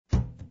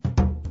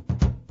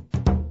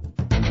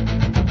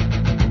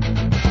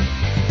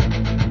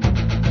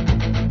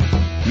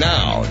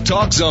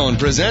Talk Zone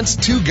presents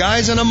Two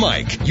Guys and a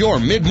Mic, your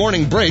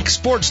mid-morning break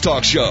sports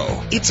talk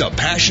show. It's a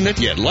passionate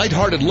yet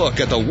lighthearted look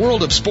at the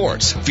world of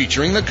sports,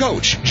 featuring the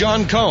coach,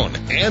 John Cohn,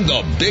 and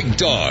the big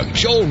dog,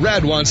 Joel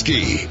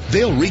Radwanski.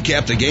 They'll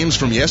recap the games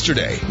from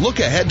yesterday, look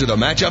ahead to the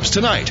matchups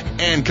tonight,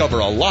 and cover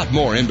a lot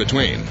more in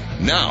between.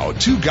 Now,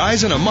 Two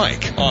Guys and a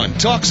Mic on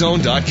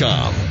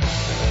TalkZone.com.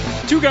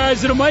 Two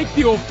Guys and a Mic,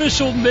 the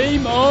official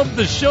name of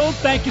the show.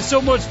 Thank you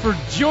so much for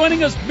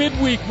joining us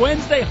midweek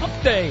Wednesday, hump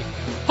day,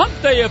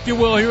 if you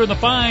will, here in the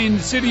fine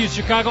city of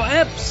Chicago.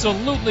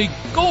 Absolutely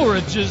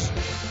gorgeous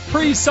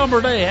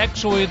pre-summer day.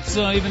 Actually, it's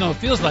even though it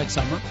feels like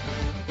summer,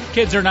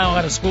 kids are now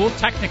out of school,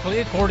 technically,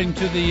 according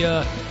to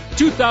the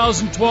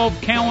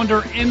 2012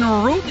 calendar en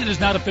route. It is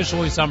not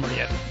officially summer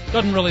yet.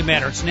 Doesn't really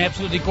matter. It's an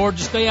absolutely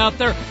gorgeous day out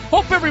there.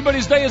 Hope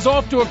everybody's day is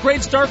off to a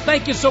great start.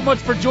 Thank you so much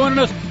for joining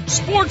us.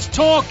 Sports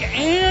talk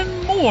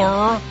and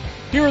more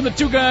here in the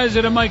Two Guys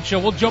and a Mic show.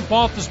 We'll jump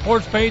off the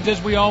sports page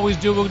as we always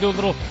do. We'll do a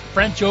little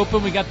French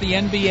Open. We got the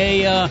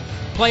NBA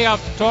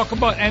playoff to talk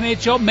about.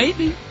 NHL,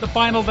 maybe the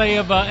final day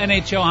of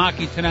NHL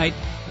hockey tonight.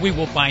 We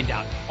will find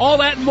out. All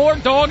that and more.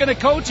 Dog and a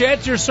coach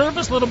at your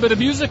service. A little bit of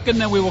music, and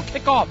then we will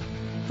kick off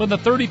from the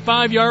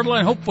 35-yard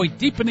line, hopefully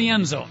deep in the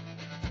end zone,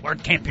 where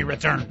it can't be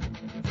returned.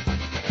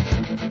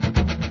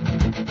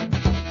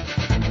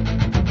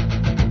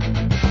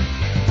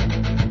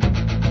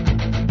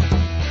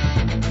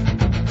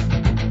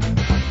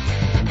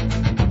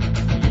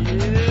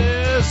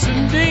 Yes,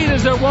 indeed,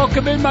 as I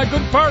welcome in my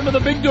good partner,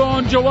 the big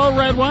dog, Joel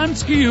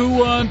Radwanski,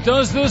 who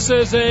does this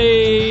as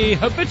a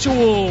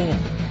habitual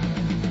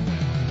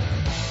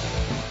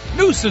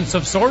nuisance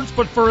of sorts,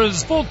 but for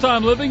his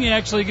full-time living, he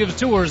actually gives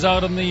tours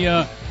out in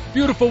the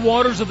beautiful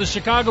waters of the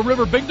Chicago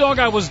River. Big Dog,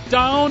 I was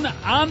down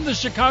on the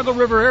Chicago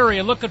River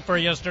area looking for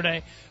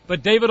yesterday,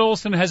 but David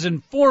Olson has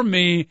informed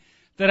me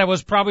that I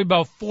was probably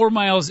about 4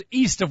 miles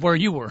east of where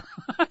you were.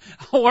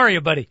 How are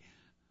you, buddy?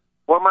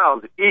 4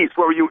 miles east.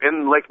 Where were you,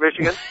 in Lake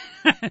Michigan?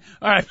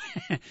 All right.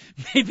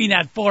 Maybe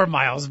not 4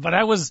 miles, but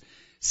I was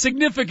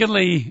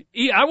significantly,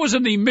 I was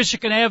in the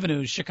Michigan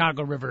Avenue,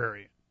 Chicago River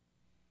area.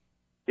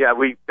 Yeah,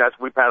 we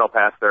paddle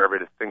past there every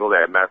single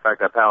day. As a matter of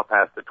fact, I paddle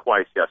past it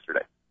twice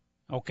yesterday.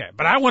 Okay,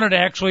 but I wanted to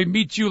actually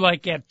meet you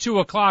like at 2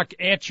 o'clock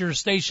at your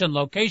station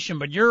location,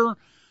 but you're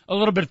a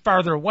little bit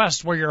farther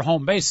west where your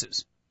home base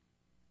is.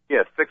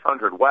 Yeah,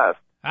 600 west,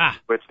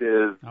 which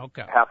is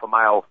half a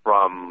mile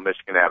from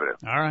Michigan Avenue.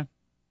 All right.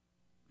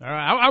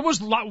 I was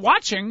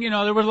watching,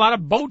 there were a lot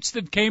of boats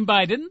that came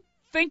by. I didn't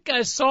think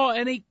I saw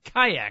any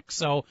kayaks,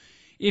 so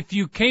if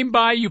you came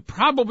by, you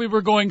probably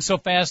were going so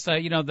fast,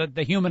 that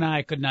the human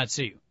eye could not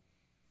see you.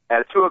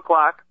 At 2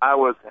 o'clock, I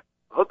was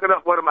hooking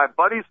up one of my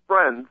buddy's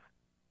friends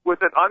with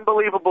an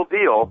unbelievable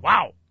deal.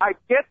 Wow. I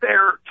get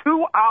there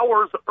 2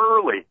 hours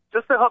early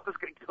just to hook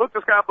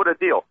this guy up with a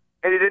deal,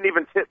 and he didn't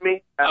even tip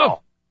me at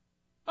all.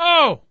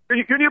 Oh.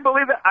 Can you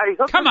believe that? I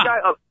hooked this guy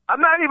up. I'm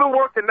not even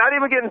working, not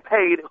even getting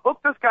paid.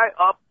 Hooked this guy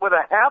up with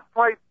a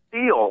half-price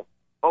deal,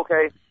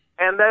 okay,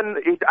 and then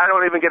I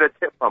don't even get a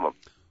tip from him.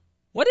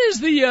 What is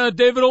the,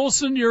 David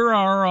Olson, you're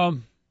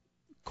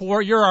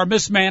our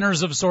Miss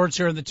Manners of sorts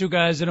here in the Two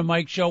Guys and a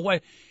Mic show.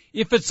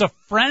 If it's a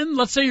friend,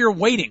 let's say you're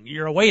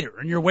a waiter,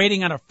 and you're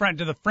waiting on a friend.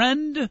 To the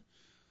friend,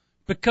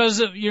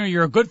 because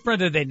you're a good friend,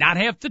 do they not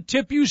have to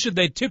tip you? Should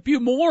they tip you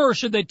more, or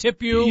should they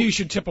tip you? You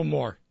should tip them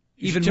more.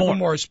 Even more. Tip them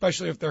more,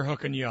 especially if they're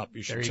hooking you up.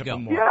 You should tip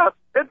them more. Yeah,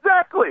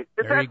 exactly.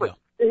 There you go.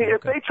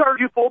 If they charge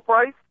you full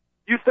price,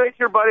 you say to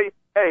your buddy,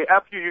 hey,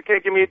 F you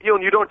can't give me a deal,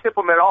 and you don't tip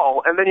them at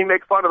all, and then you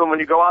make fun of them when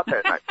you go out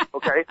that night,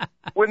 okay?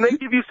 When they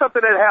give you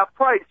something at half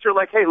price, you're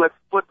like, hey, let's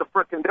split the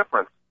frickin'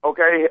 difference,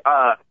 okay?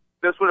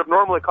 This would have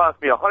normally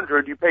cost me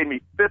 $100, you paid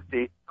me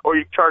 $50, or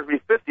you charged me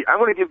 $50. I'm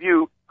going to give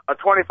you a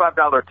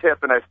 $25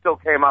 tip, and I still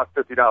came out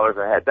 $50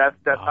 ahead.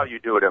 That's how you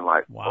do it in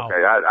life,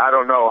 okay? I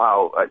don't know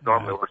how it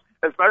normally works,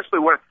 especially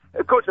when,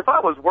 Coach, if I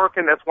was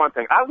working, that's one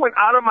thing. I went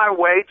out of my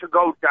way to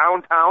go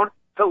downtown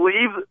to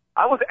leave.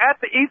 I was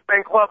at the East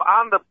Bank Club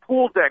on the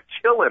pool deck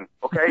chilling,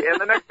 okay? And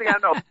the next thing I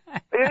know,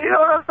 you know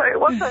what I'm saying?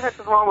 What the heck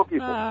is wrong with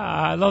people?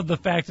 I love the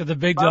fact that the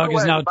big dog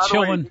is now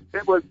chilling.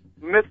 It was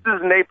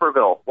Mrs.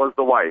 Naperville was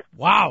the wife.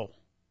 Wow.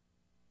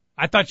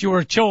 I thought you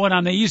were chilling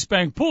on the East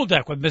Bank pool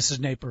deck with Mrs.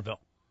 Naperville.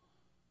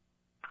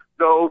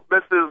 So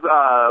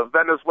Mrs.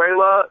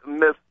 Venezuela,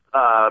 Miss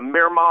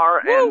Miramar,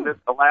 and Miss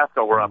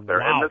Alaska were up there.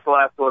 Wow. And Miss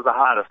Alaska was the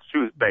hottest. She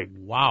was baked.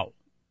 Wow.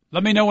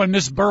 Let me know when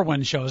Miss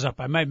Berwin shows up.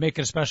 I might make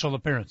a special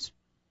appearance.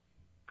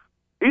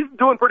 He's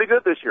doing pretty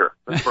good this year,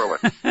 Miss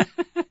Berwin.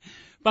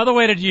 By the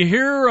way, did you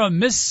hear I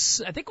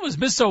think it was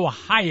Miss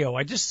Ohio.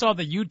 I just saw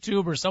the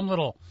YouTube or some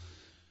little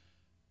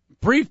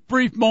brief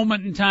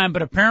moment in time,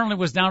 but apparently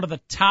was down to the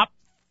top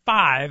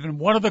 5. And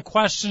one of the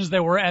questions they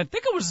were, I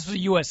think it was the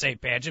USA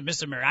pageant,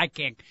 Miss America. I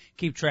can't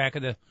keep track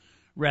of the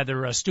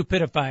rather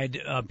stupidified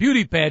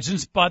beauty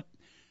pageants, but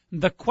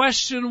the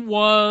question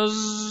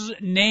was,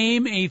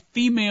 name a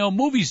female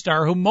movie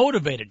star who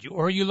motivated you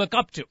or who you look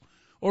up to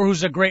or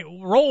who's a great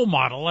role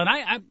model. And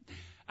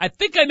I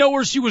think I know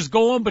where she was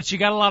going, but she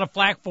got a lot of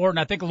flack for it, and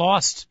I think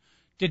Lost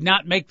did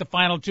not make the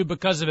final 2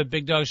 because of it,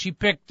 Big Dog. She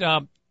picked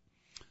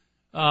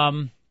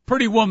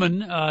Pretty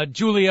Woman,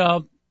 Julia,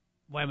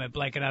 why am I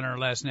blanking on her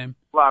last name?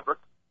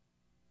 Roberts.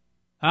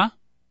 Huh?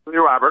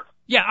 Julia Roberts.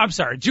 Yeah, I'm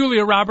sorry.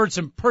 Julia Roberts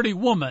and Pretty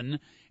Woman.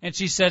 And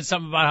she said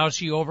something about how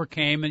she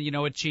overcame and,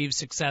 achieved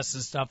success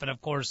and stuff. And,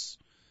 of course,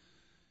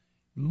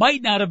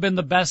 might not have been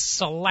the best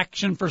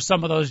selection for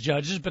some of those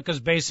judges because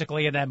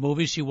basically in that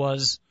movie she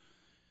was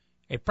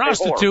a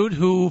prostitute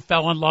who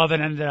fell in love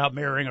and ended up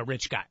marrying a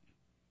rich guy.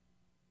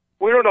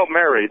 We don't know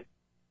married.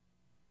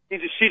 She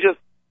just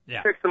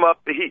picks him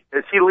up.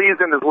 She leaves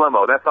in his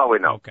limo. That's all we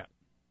know. Okay.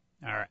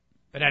 All right.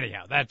 But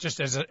anyhow, that just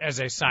as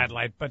a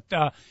sidelight. But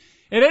at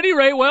any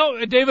rate,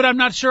 well, David, I'm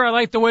not sure I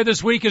like the way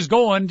this week is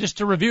going. Just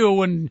to review,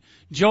 when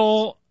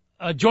Joel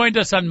joined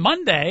us on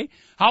Monday,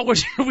 how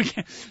was your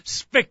weekend?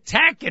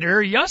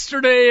 Spectacular.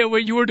 Yesterday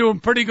you were doing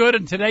pretty good,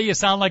 and today you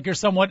sound like you're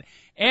somewhat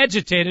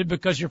agitated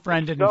because your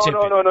friend didn't tip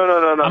you.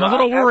 No. I'm a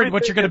little worried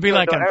what you're going to be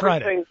like on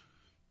Friday.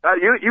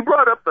 You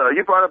brought up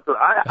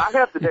I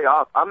have the day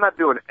off. I'm not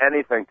doing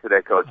anything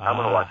today, Coach. I'm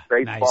going to watch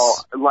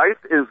baseball. Nice.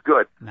 Life is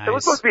good. Nice. It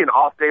was supposed to be an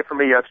off day for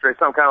me yesterday,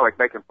 so I'm kind of like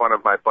making fun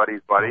of my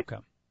buddy's buddy. Okay.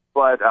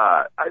 But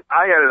I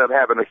ended up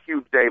having a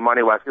huge day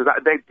money-wise because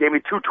they gave me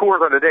 2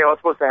 tours on the day I was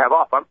supposed to have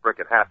off. I'm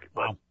freaking happy.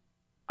 Wow.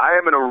 I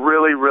am in a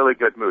really, really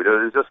good mood. It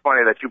was just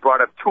funny that you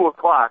brought up 2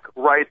 o'clock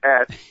right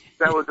at,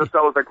 that was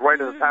like right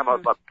at the time I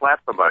was about to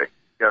slap somebody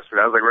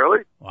yesterday. I was like,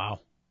 really? Wow.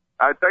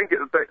 I thank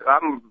you for,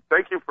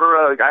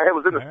 I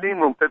was in the steam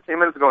room 15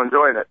 minutes ago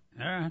enjoying it.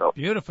 So.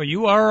 Beautiful.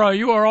 You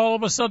are all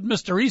of a sudden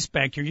Mr.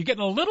 Eastbank here. You're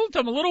getting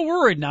I'm a little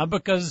worried now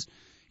because,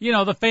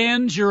 the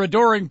fans, your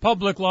adoring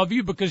public love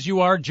you because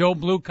you are Joe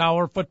Blue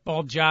Collar,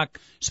 football jock,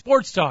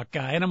 sports talk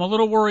guy. And I'm a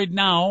little worried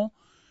now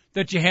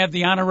that you have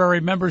the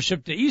honorary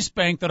membership to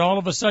Eastbank that all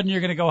of a sudden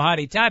you're going to go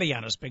hotty-toddy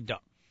on us, Big Dog.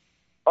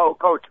 Oh,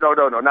 Coach, no,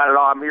 not at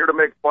all. I'm here to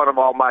make fun of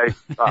all my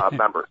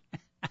members.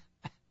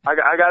 I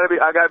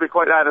gotta be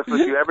quite honest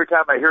with you. Every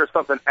time I hear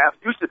something,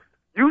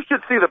 you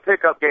should see the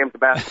pickup games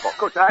of basketball.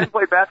 Coach, I haven't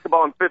played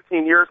basketball in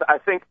 15 years. I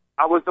think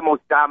I was the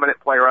most dominant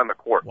player on the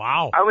court.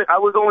 Wow. I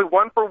was only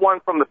 1 for 1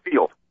 from the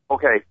field.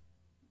 Okay.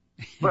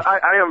 But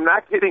I am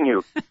not kidding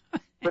you.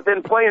 But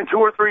then playing 2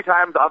 or 3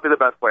 times, I'll be the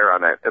best player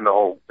on that in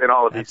all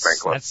of these bank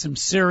clubs. That's some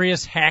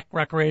serious hack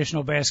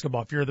recreational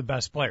basketball if you're the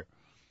best player.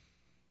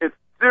 It's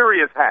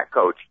serious hack,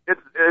 Coach.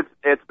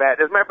 It's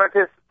bad. As a matter of fact,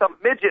 there's some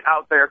midget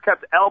out there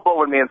kept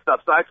elbowing me and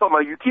stuff. So I told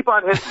him, you keep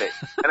on hitting me.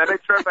 And I made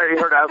sure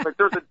everybody heard it. I was like,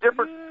 there's a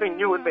difference between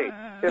you and me.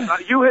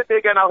 If you hit me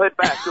again, I'll hit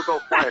back. You'll go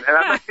flying. And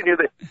I'm mentioning you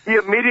that he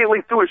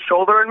immediately threw his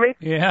shoulder in me.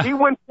 Yeah. He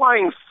went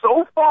flying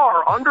so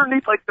far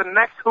underneath like the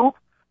next hoop.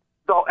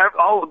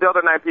 All the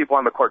other 9 people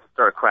on the court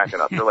started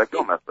cracking up. They're like,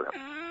 don't mess with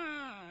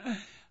him.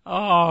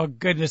 Oh,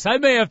 goodness. I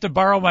may have to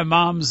borrow my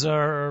mom's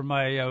or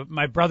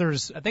my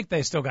brother's. I think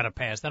they still got a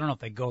pass. I don't know if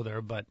they go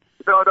there, but.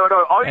 No.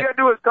 All you got to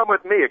do is come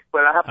with me,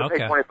 but I have to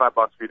pay $25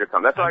 for you to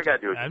come. That's all I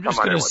got to do. I'm just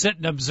going to sit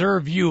and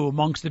observe you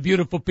amongst the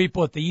beautiful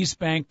people at the East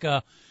Bank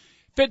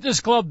Fitness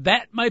Club.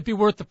 That might be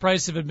worth the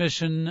price of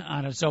admission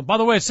on its own. By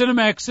the way,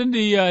 Cinemax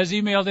Cindy has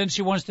emailed in.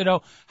 She wants to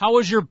know, how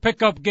was your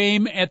pickup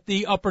game at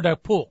the Upper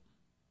Deck Pool?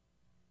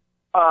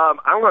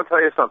 I'm going to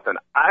tell you something.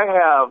 I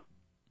have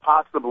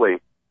possibly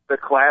the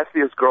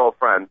classiest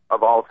girlfriend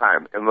of all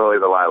time in Lily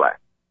the Lilac.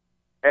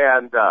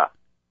 And to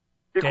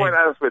be quite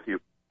honest with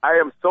you, I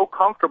am so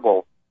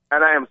comfortable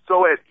and I am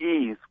so at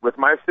ease with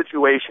my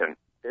situation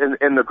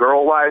in the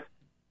girl life.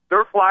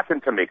 They're flocking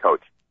to me,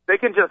 Coach. They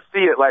can just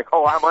see it like,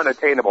 oh, I'm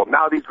unattainable.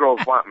 Now these girls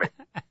want me.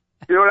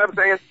 You know what I'm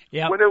saying?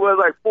 Yep. When it was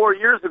like 4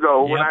 years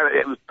ago, when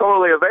it was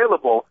totally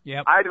available,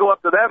 I'd go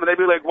up to them and they'd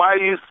be like, "Why are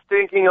you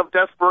stinking of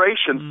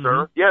desperation,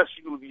 sir? Yes,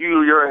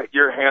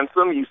 you're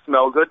handsome, you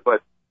smell good,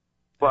 but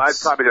I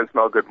probably didn't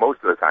smell good most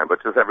of the time,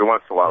 but just every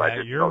once in a while I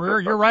did.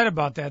 You're right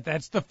about that.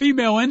 That's the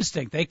female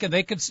instinct. They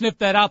can sniff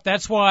that out.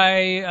 That's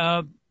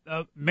why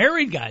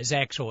married guys,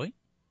 actually,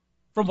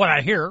 from what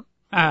I hear,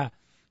 not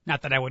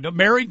that I would know,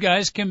 married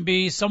guys can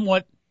be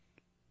somewhat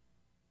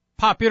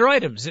popular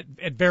items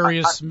at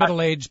various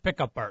middle-aged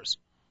pickup bars.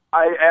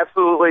 I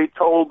absolutely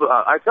told.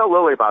 I tell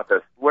Lily about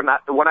this. When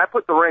I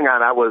put the ring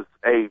on, I was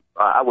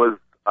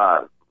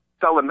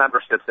selling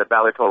memberships at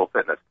Valley Total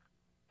Fitness.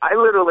 I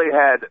literally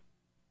had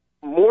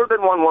more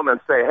than one woman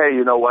say, "Hey,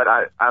 you know what?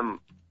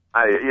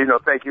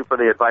 Thank you for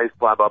the advice.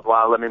 Blah blah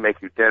blah. Let me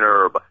make you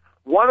dinner."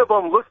 One of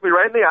them looks me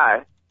right in the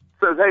eye,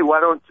 says, "Hey,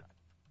 why don't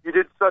you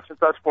did such and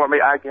such for me?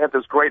 I have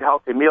this great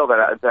healthy meal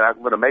that I'm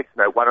going to make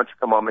tonight. Why don't you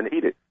come home and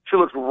eat it?" She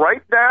looks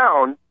right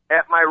down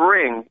at my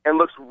ring and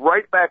looks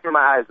right back in my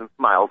eyes and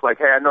smiles like,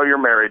 "Hey, I know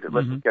you're married.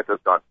 Let's just get this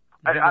done."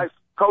 I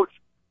Coach,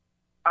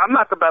 I'm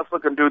not the best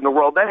looking dude in the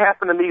world. That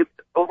happened to me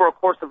over a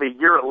course of a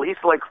year, at least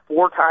like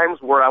 4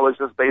 times, where I was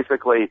just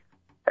basically,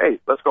 "Hey,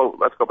 let's go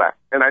back."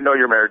 And I know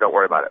you're married. Don't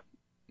worry about it.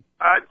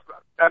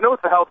 I know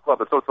it's a health club,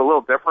 so it's a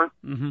little different.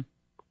 Mm-hmm.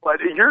 But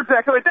you're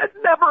exactly right. That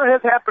never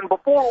has happened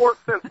before or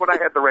since when I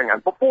had the ring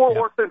on. Before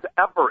or since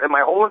ever in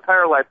my whole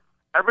entire life.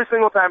 Every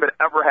single time it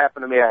ever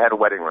happened to me, I had a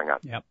wedding ring on.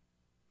 Yep.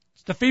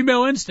 It's the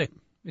female instinct.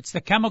 It's the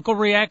chemical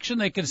reaction.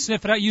 They can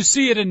sniff it out. You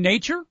see it in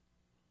nature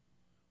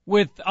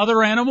with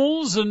other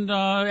animals. And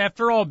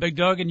after all, Big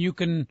Dog, and you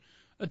can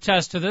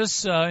attest to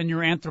this in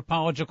your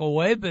anthropological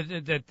way, but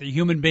that the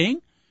human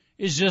being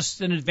is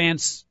just an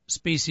advanced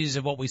species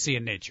of what we see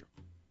in nature.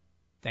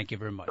 Thank you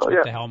very much.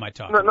 What the hell am I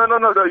talking about? No.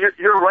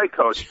 You're right,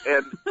 Coach.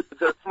 And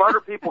the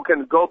smarter people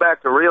can go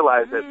back to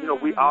realize that,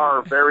 we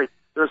are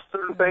there's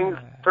certain things,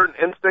 certain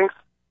instincts,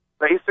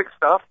 basic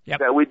stuff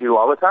that we do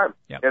all the time.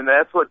 Yep. And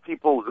that's what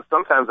people,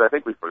 sometimes I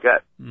think we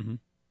forget. Mm-hmm.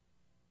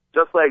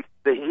 Just like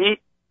the Heat,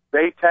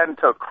 they tend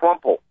to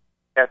crumple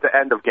at the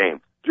end of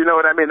games. Do you know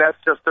what I mean? That's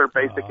just their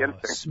basic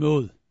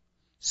instinct.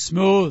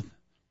 Smooth.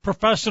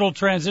 Professional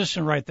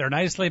transition right there.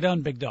 Nicely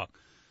done, Big Dog.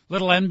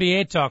 Little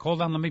NBA talk.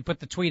 Hold on, let me put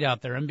the tweet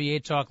out there.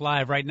 NBA talk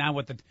live right now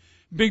with the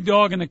Big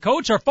Dog and the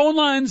coach. Our phone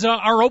lines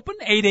are open,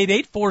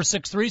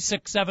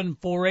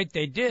 888-463-6748.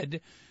 They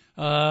did.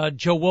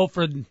 Joe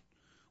Wilfred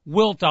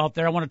Wilt out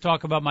there. I want to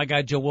talk about my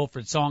guy Joe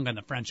Wilfred's song on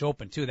the French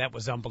Open, too. That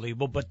was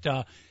unbelievable. But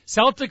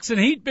Celtics and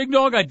Heat, Big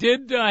Dog, I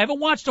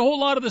haven't watched a whole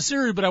lot of the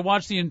series, but I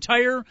watched the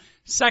entire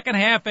second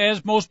half.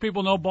 As most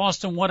people know,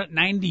 Boston won it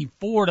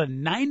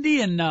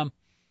 94-90, and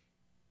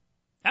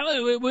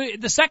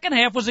the second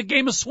half was a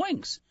game of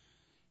swings.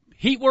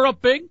 Heat were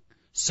up big.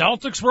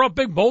 Celtics were up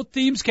big. Both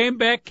teams came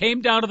back,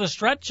 came down to the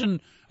stretch, and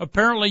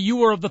apparently you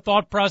were of the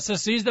thought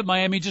processes that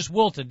Miami just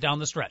wilted down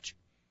the stretch.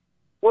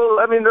 Well,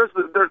 I mean, there's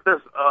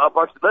a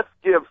bunch. Let's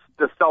give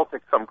the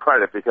Celtics some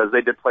credit because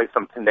they did play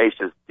some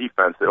tenacious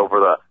defense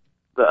over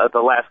the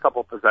last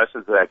couple of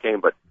possessions of that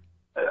game. But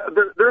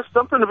there's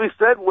something to be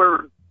said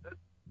where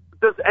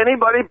does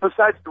anybody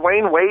besides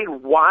Dwayne Wade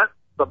want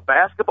the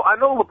basketball? I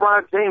know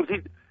LeBron James.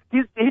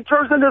 He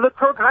turns into the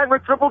Kirk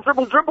Heinrich dribble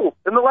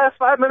in the last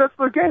 5 minutes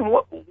of the game.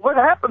 What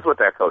happens with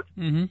that, Coach?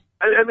 Mm-hmm.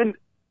 I mean,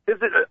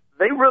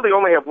 they really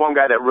only have one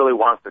guy that really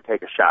wants to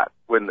take a shot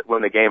when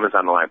the game is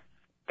on the line.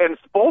 And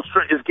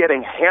Spoelstra is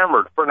getting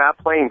hammered for not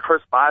playing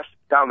Chris Bosh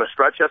down the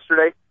stretch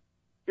yesterday.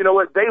 You know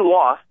what? They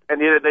lost, and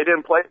they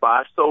didn't play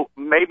Bosh, so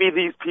maybe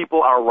these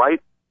people are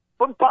right.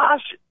 But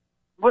Bosh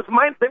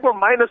they were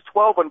minus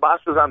 12 when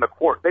Bosh was on the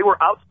court. They were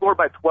outscored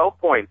by 12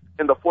 points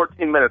in the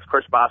 14 minutes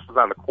Chris Bosh was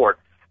on the court.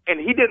 And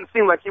he didn't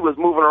seem like he was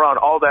moving around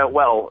all that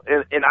well.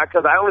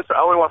 Because I only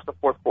watched the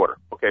fourth quarter.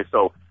 Okay,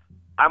 so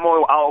I'm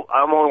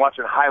only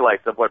watching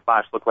highlights of what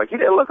Bosh looked like. He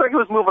didn't look like he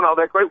was moving all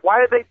that great.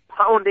 Why are they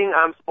pounding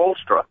on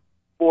Spoelstra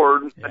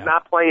for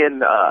not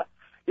playing?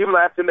 Even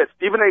I have to admit,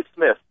 Stephen A.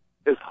 Smith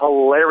is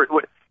hilarious.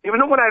 Even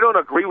though when I don't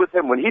agree with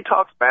him, when he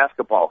talks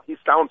basketball, he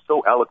sounds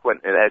so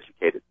eloquent and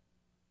educated.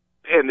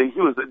 And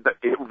he was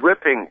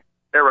ripping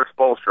Eric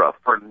Spoelstra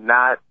for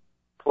not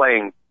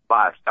playing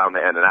Bosh down the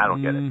end, and I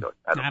don't get it.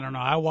 I don't know.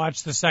 I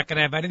watched the second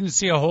half. I didn't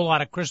see a whole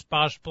lot of Chris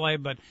Bosh play,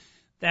 but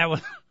that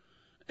was,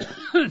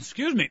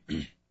 excuse me,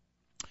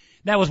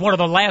 that was one of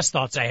the last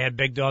thoughts I had,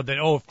 Big Dog, that,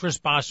 if Chris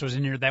Bosh was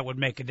in here, that would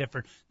make a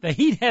difference. The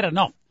Heat had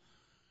enough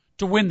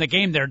to win the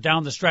game there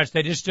down the stretch.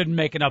 They just didn't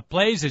make enough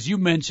plays. As you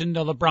mentioned,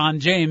 LeBron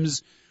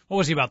James, what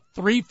was he, about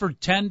 3 for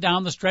 10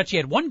 down the stretch? He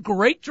had one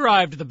great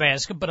drive to the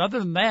basket, but other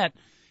than that,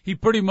 he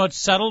pretty much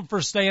settled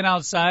for staying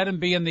outside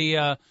and being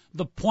the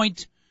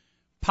point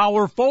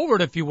power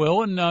forward, if you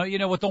will. And,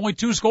 with only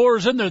 2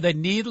 scorers in there, they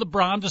need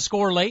LeBron to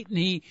score late, and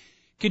he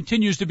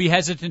continues to be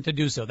hesitant to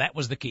do so. That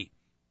was the key.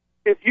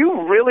 If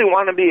you really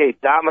want to be a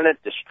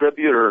dominant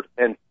distributor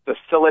and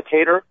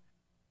facilitator,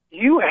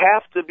 you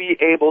have to be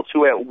able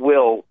to, at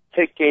will,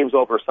 take games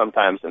over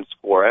sometimes and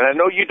score. And I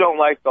know you don't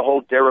like the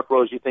whole Derrick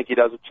Rose. You think he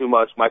does it too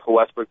much. Michael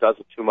Westbrook does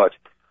it too much.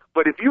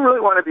 But if you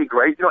really want to be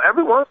great,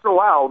 every once in a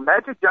while,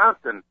 Magic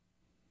Johnson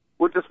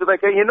would just be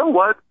like, hey, you know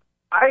what?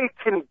 I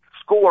can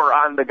score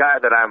on the guy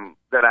that I'm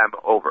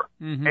over.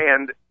 Mm-hmm.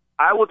 And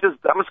I'm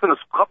just going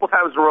to a couple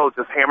times in a row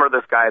just hammer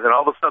this guy. Then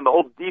all of a sudden the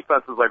whole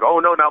defense is like, oh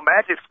no, now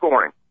Magic's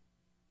scoring.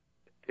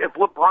 If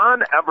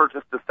LeBron ever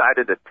just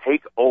decided to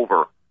take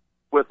over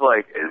with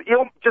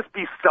just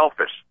be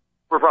selfish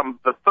from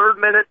the 3rd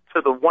minute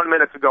to the 1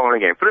 minute to go in the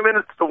game, 3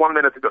 minutes to 1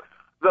 minute to go,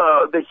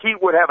 the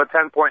Heat would have a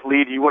 10-point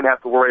lead. You wouldn't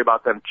have to worry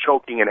about them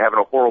choking and having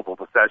a horrible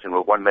possession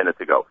with 1 minute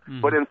to go.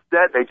 Mm-hmm. But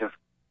instead they just,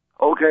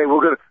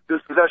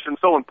 this possession's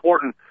so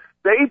important.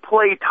 They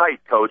play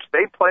tight, Coach.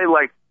 They play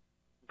like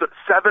the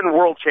 7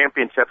 world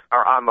championships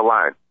are on the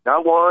line.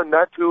 Not 1,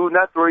 not 2,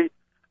 not 3.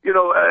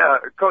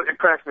 Coach, it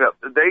cracks me up.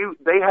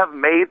 They have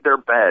made their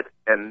bed,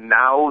 and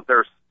now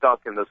they're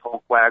stuck in this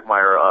whole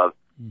quagmire of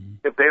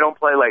if they don't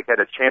play like at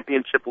a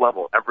championship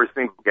level every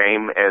single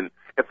game, and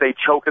if they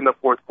choke in the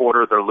fourth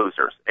quarter, they're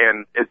losers.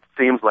 And it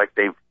seems like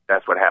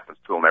that's what happens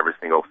to them every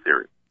single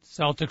series.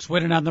 Celtics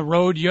winning on the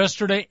road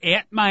yesterday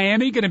at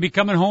Miami. Going to be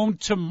coming home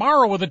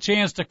tomorrow with a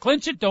chance to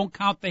clinch it. Don't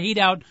count the Heat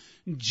out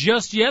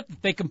just yet.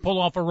 If they can pull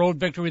off a road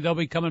victory, they'll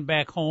be coming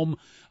back home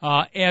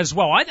as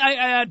well.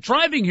 I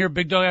driving here,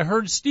 Big Dog, I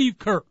heard Steve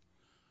Kerr,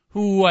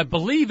 who I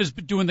believe is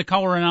doing the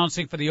color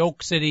announcing for the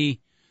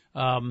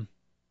Oklahoma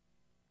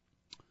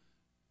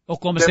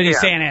City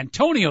San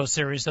Antonio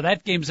series. So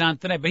that game's on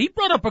tonight. But he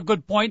brought up a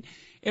good point,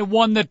 and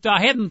one that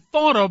I hadn't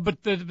thought of,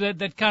 but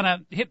that kind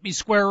of hit me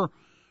square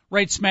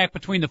right smack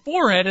between the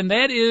forehead, and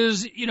that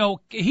is,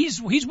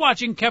 he's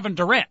watching Kevin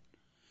Durant.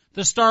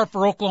 the star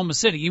for Oklahoma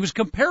City. He was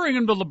comparing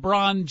him to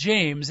LeBron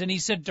James, and he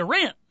said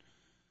Durant,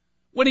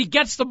 when he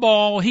gets the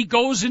ball, he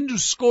goes into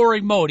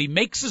scoring mode. He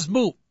makes his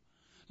move.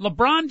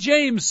 LeBron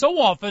James so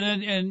often,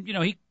 and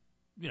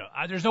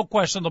there's no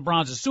question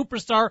LeBron's a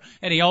superstar,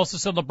 and he also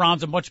said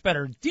LeBron's a much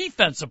better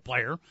defensive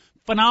player,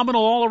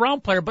 phenomenal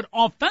all-around player, but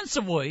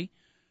offensively,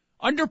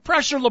 under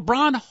pressure,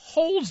 LeBron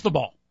holds the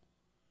ball.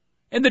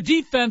 And the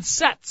defense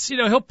sets.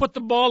 He'll put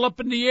the ball up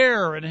in the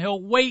air, and he'll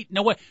wait.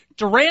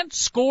 Durant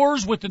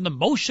scores within the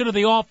motion of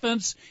the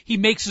offense. He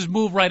makes his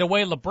move right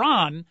away.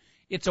 LeBron,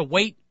 it's a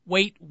wait.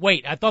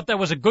 I thought that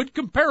was a good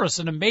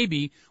comparison and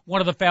maybe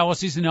one of the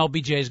fallacies in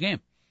LBJ's game.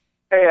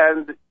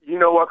 And you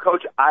know what,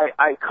 Coach?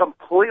 I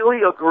completely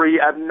agree.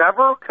 I've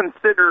never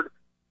considered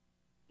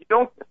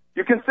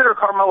you consider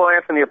Carmelo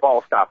Anthony a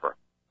ball stopper,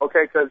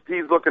 okay? Because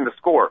he's looking to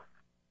score.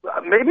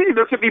 Maybe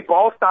there could be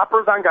ball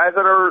stoppers on guys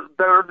that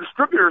are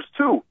distributors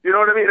too. You know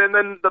what I mean? And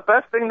then the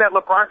best thing that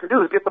LeBron can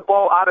do is get the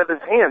ball out of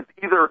his hands,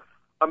 either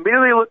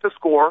immediately look to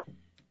score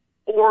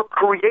or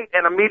create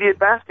an immediate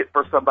basket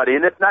for somebody.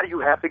 And if not, you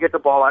have to get the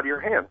ball out of your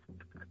hands.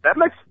 That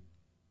makes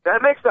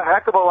a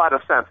heck of a lot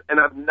of sense. And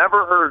I've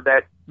never heard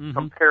that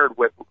compared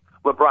with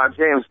LeBron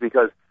James,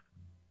 because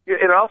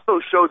it also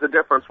shows a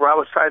difference where I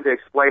was trying to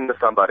explain to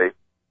somebody,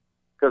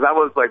 because I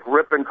was like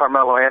ripping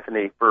Carmelo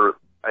Anthony for,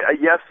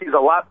 yes, he's a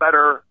lot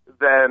better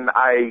than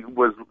I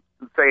was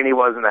saying he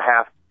was in the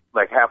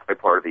halfway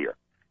part of the year.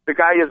 The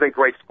guy is a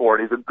great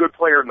scorer. He's a good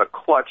player in the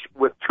clutch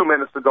with 2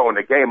 minutes to go in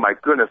the game. My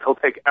goodness, he'll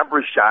take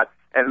every shot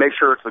and make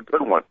sure it's a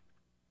good one.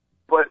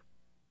 But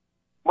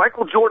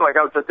Michael Jordan,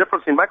 the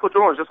difference between Michael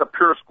Jordan was just a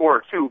pure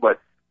scorer too, but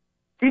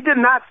he did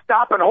not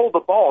stop and hold the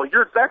ball.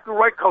 You're exactly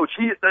right, Coach.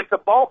 The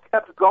ball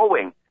kept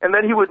going, and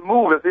then he would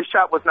move if his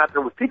shot was not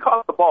there. If he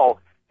caught the ball,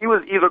 he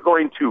was either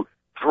going to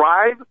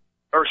drive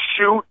or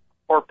shoot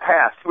or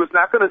pass. He was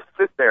not going to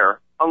sit there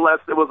unless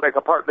it was like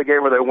a part of the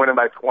game where they were winning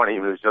by 20. He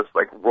was just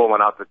like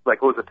rolling out,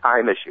 like it was a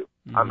time issue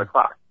on the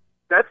clock.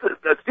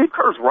 Steve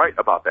Kerr's right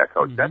about that,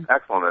 Coach. That's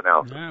excellent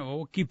analysis. Yeah, well,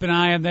 we'll keep an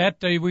eye on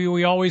that.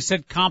 We always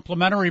said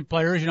complementary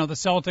players. The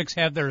Celtics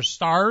have their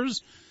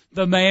stars.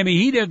 The Miami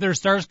Heat have their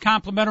stars.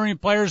 Complementary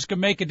players can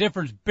make a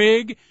difference.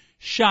 Big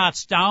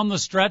shots down the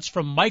stretch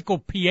from Michael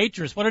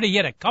Pietrus. What did he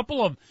hit?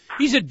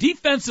 He's a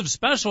defensive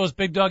specialist,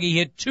 Big Dog. He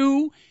hit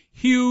 2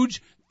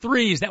 huge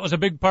threes. That was a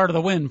big part of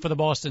the win for the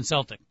Boston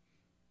Celtics.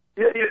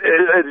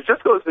 It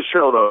just goes to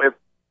show, though,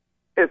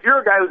 if you're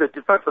a guy who's a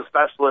defensive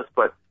specialist,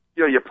 but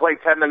you play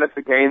 10 minutes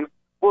a game,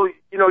 well,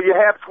 you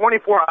have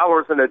 24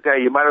 hours in a day.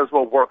 You might as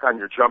well work on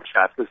your jump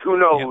shots, because who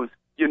knows? Yep.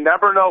 You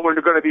never know when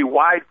you're going to be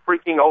wide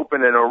freaking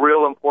open in a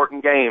real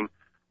important game,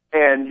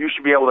 and you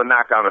should be able to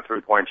knock down a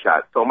 3-point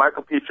shot. So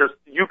Michael Pietrus,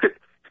 he's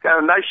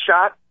got a nice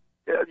shot.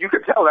 You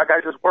could tell that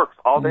guy just works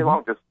all day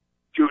long, just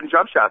shooting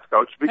jump shots,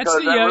 Coach.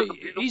 Because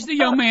he's the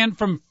young man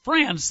from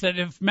France that,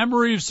 if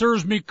memory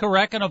serves me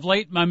correct, and of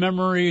late my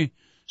memory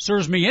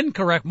serves me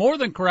incorrect, more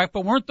than correct,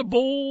 but weren't the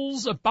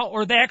Bulls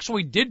or they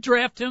actually did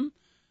draft him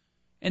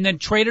and then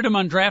traded him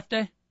on draft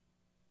day?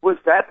 Was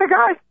that the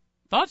guy?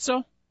 Thought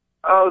so.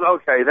 Oh,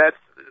 okay.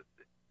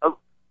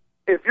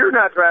 If you're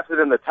not drafted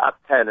in the top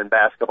 10 in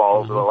basketball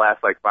over the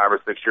last 5 or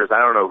 6 years, I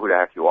don't know who the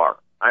heck you are.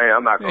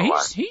 I'm not going to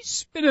lie.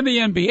 He's been in the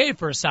NBA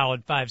for a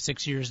solid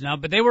 5-6 years now,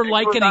 but they were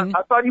likening.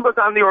 I thought he was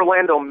on the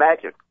Orlando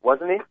Magic,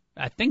 wasn't he?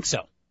 I think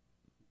so.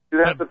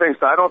 That's the thing.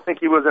 So I don't think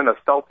he was in a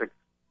Celtics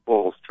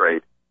Bulls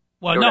trade.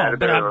 Well, no,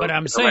 but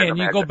I'm saying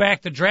you go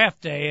back to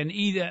draft day, and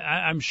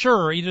I'm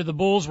sure either the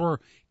Bulls were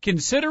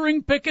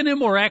considering picking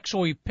him or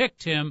actually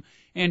picked him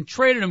and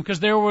traded him, because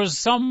there was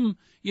some,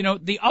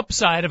 the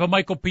upside of a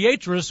Michael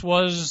Pietrus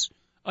was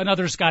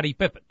another Scottie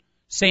Pippen.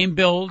 Same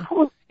build,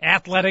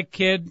 athletic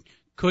kid,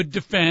 could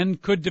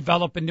defend, could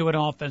develop into an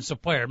offensive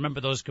player.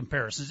 Remember those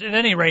comparisons. At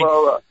any rate,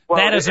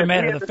 that doesn't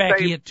matter. The fact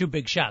he hit 2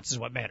 big shots is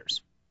what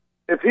matters.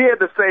 If he had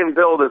the same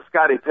build as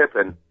Scottie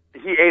Pippen,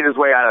 he ate his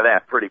way out of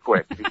that pretty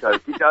quick, because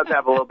he does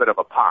have a little bit of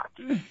a pot.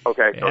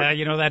 Okay.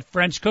 Yeah, that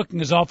French cooking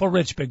is awful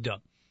rich, Big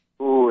Dog.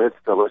 Ooh, it's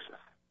delicious.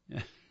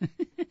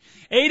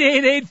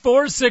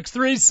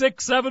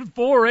 888-463-6748.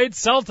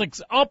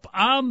 Celtics up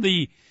on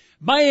the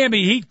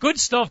Miami Heat. Good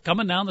stuff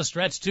coming down the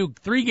stretch, too.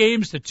 3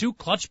 games to 2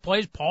 clutch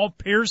plays. Paul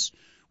Pierce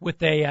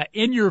with a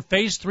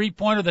in-your-face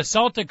 3-pointer. The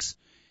Celtics,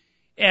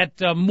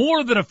 at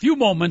more than a few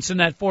moments in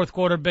that fourth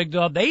quarter, Big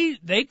Dog,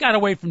 they got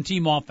away from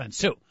team offense,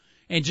 too,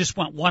 and just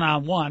went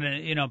one-on-one.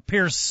 And,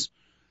 Pierce,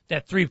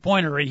 that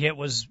 3-pointer he hit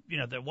was,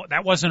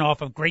 that wasn't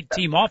off of great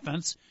team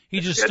offense.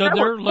 He just stood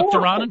there, looked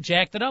around, and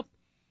jacked it up.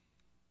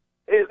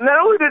 Not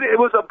only did it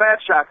was a bad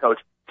shot, Coach.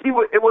 It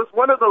was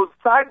one of those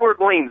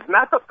sideward leans,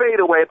 not the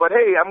fadeaway, but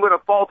hey, I'm going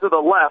to fall to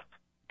the left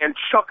and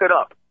chuck it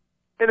up,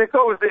 and it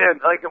goes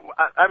in. I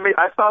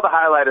saw the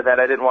highlight of that.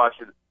 I didn't watch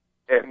it,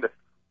 and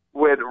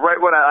when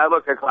I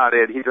looked at Claude,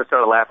 he just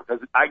started laughing,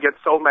 because I get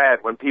so mad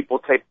when people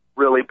take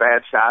really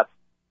bad shots.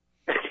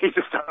 He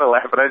just started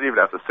laughing. I didn't even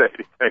have to say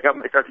anything.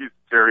 I'm like, are you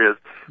serious?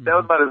 That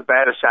was about as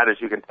bad a shot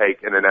as you can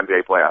take in an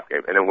NBA playoff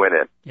game, and it went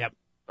in. Yep.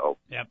 So.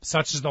 Yep,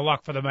 such is the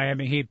luck for the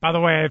Miami Heat. By the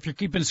way, if you're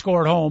keeping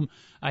score at home,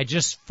 I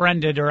just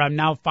friended, or I'm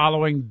now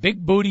following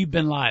Big Booty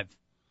Been Live.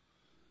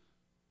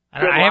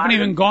 I haven't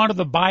even gone to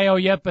the bio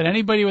yet, but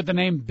anybody with the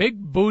name Big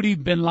Booty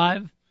Been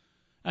Live,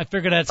 I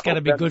figure that's got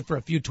to be good for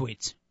a few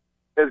tweets.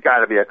 There's got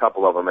to be a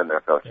couple of them in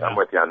there, Coach. Yeah. I'm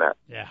with you on that.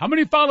 Yeah. How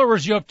many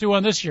followers you up to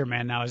on this year,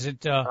 man? Now is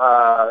it?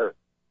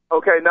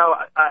 Okay, no,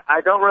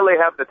 I don't really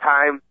have the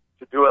time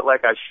to do it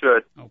like I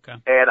should. Okay.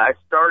 And I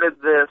started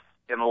this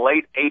in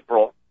late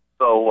April,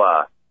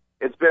 so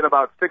it's been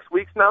about 6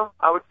 weeks now.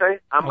 I would say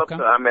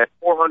I'm at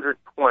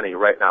 420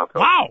 right now, Coach.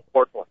 Wow.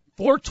 420.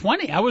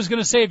 420. I was going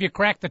to say if you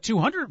cracked the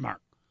 200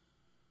 mark.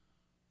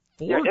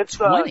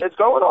 420. Yeah, it's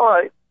going all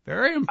right.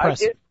 Very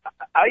impressive.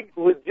 I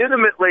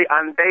legitimately,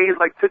 on days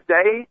like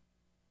today,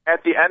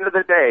 at the end of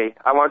the day,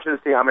 I want you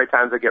to see how many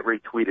times I get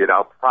retweeted.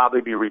 I'll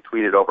probably be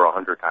retweeted over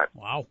 100 times.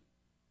 Wow.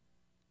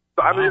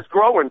 So, I mean, it's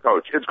growing,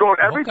 Coach. It's growing.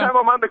 Every time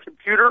I'm on the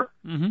computer,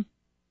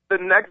 the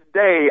next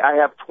day I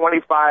have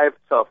 25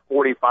 to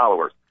 40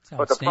 followers.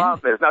 But the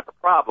problem is, not the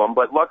problem,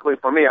 but luckily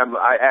for me, I'm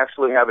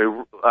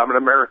an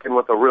American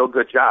with a real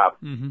good job,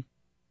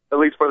 at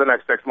least for the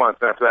next 6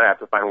 months. And after that, I have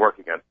to find work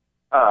again.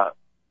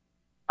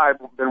 I've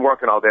been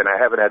working all day, and I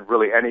haven't had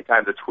really any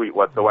time to tweet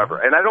whatsoever.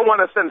 And I don't want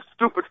to send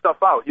stupid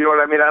stuff out. You know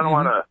what I mean? I don't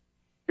want to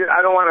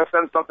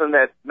send something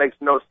that makes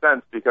no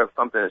sense because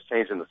something has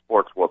changed in the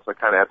sports world. So I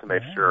kind of have to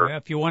make sure. Well,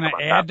 if you want to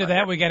add to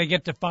that, we got to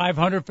get to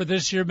 500 for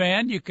This Year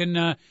Man. You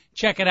can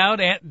check it out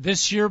at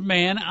This Year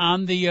Man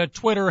on the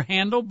Twitter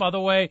handle. By the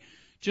way,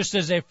 just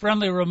as a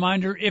friendly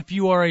reminder, if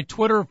you are a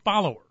Twitter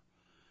follower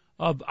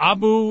of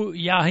Abu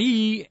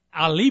Yahi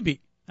Alibi,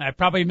 I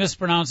probably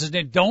mispronounced his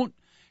name. Don't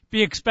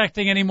be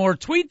expecting any more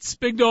tweets,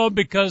 Big Dog,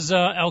 because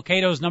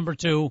Al-Qaeda's number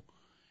 2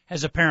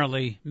 has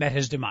apparently met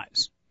his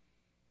demise.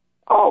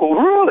 Oh,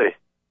 really?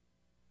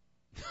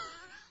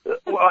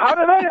 Well, how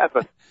did that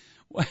happen?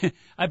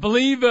 I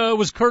believe it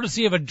was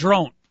courtesy of a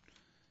drone.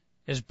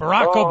 As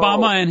Barack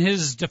Obama and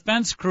his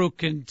defense crew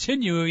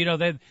continue, you know,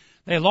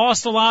 they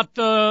lost a lot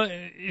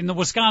in the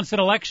Wisconsin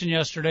election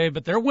yesterday,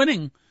 but they're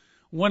winning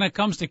when it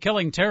comes to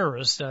killing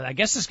terrorists. I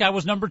guess this guy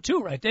was number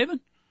 2, right,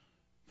 David?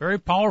 Very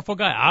powerful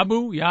guy,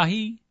 Abu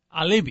Yahi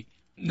Alibi.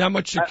 Not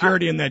much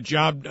security in that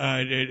job,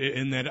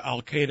 in that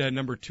Al-Qaeda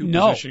number 2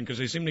 position, because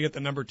they seem to get the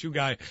number 2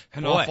 guy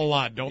an awful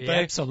lot, don't they?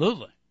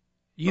 Absolutely.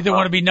 You either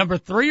want to be number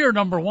 3 or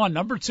number 1.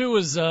 Number 2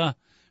 is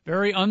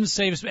very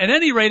unsafe. At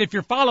any rate, if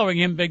you're following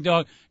him, Big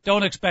Dog,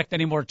 don't expect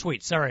any more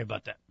tweets. Sorry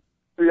about that.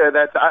 Yeah,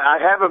 I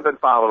haven't been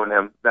following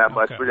him that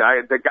much. But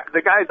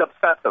the guy's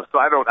obsessive, so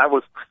I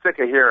was sick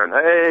of hearing,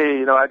 hey,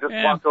 you know, I just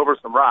walked over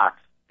some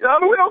rocks. You know,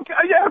 we don't.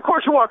 Yeah, of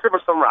course you walked over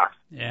some rocks.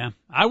 Yeah,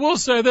 I will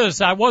say this: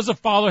 I was a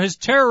follower. His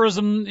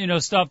terrorism, you know,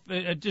 stuff.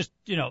 Just,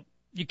 you know,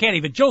 you can't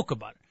even joke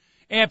about it.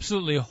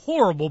 Absolutely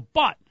horrible.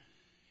 But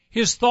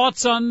his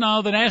thoughts on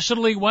the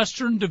National League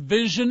Western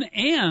Division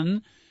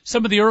and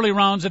some of the early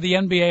rounds of the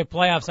NBA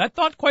playoffs, I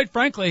thought, quite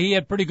frankly, he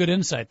had pretty good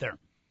insight there.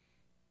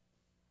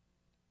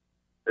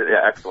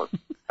 Yeah, excellent.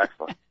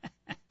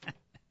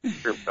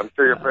 I'm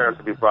sure your parents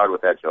would be proud with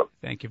that joke.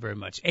 Thank you very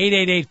much.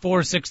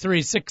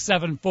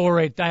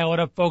 888-463-6748. Dial it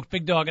up, folks.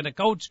 Big Dog and the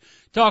Coach.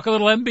 Talk a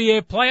little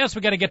NBA playoffs.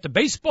 We got to get to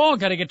baseball.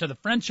 Got to get to the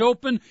French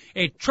Open.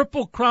 A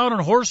triple crown in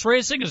horse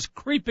racing is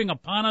creeping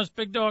upon us,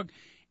 Big Dog.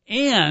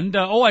 And,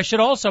 I should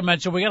also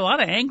mention we got a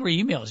lot of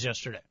angry emails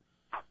yesterday.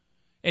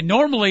 And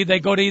normally they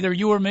go to either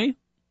you or me.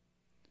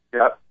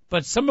 Yep.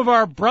 But some of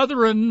our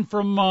brethren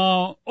from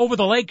over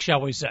the lake, shall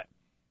we say,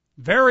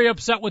 very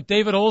upset with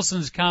David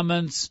Olson's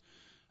comments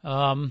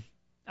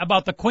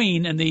about the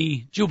Queen and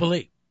the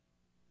Jubilee.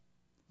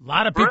 A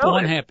lot of people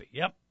unhappy.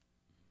 Yep.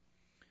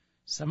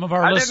 Some of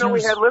our listeners. I didn't know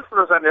we had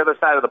listeners on the other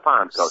side of the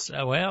pond, Coach.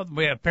 Well,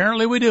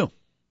 apparently we do.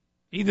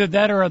 Either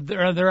that or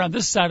they're on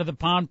this side of the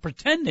pond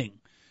pretending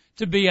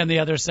to be on the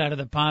other side of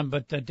the pond.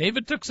 But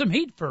David took some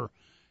heat for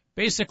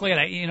basically,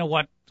 and you know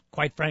what,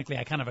 quite frankly,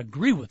 I kind of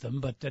agree with him,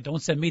 but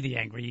don't send me the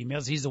angry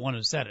emails. He's the one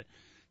who said it.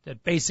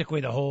 That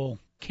basically the whole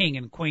king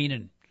and queen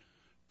and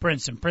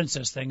prince and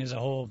princess thing is a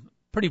whole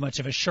pretty much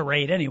of a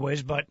charade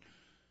anyways, but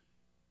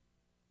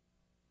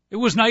it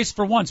was nice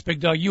for once, Big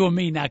Dog, you and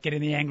me not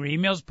getting the angry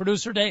emails.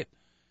 Producer Dave,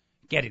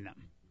 getting them.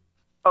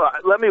 Oh,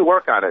 let me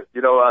work on it.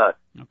 You know,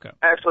 okay.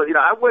 Actually, you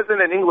know, I was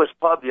in an English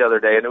pub the other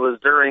day, and it was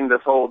during the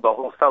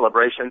whole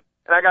celebration.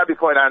 And I got to be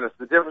quite honest,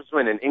 the difference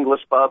between an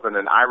English pub and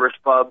an Irish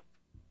pub,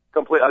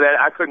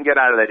 I couldn't get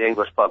out of that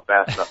English pub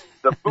fast enough.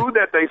 The food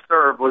that they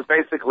served was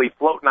basically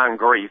floating on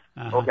grease.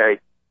 Okay.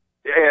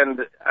 And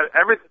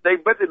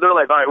they're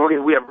like, all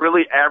right, we have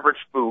really average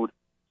food,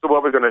 so what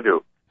are we going to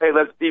do? Hey,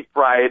 let's deep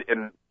fry it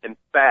in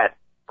fat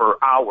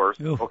for hours,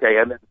 okay,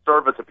 and then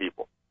serve it to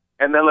people.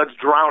 And then let's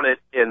drown it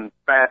in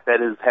fat that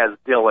has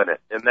dill in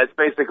it. And that's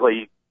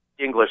basically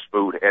English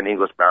food and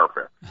English bar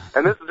fare.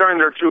 And this is during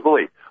their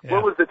Jubilee. Yeah.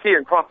 What was the tea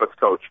and crumpets,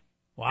 Coach?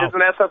 Wow. Isn't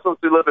that supposed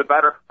to be a little bit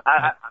better?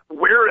 I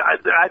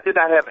did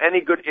not have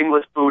any good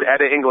English food at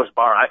an English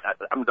bar.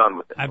 I'm done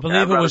with it. I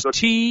believe it was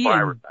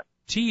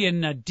tea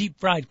and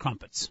deep-fried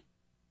crumpets.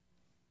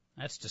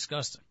 That's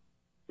disgusting.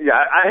 Yeah,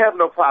 I have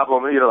no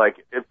problem, like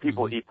if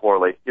people eat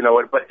poorly,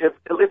 but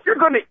if you're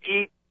going to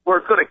eat where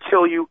it's going to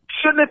kill you,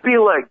 shouldn't it be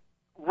like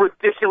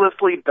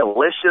ridiculously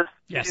delicious?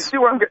 Yes. You see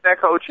where I'm getting at,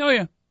 Coach? Oh,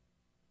 yeah.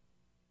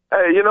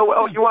 You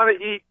want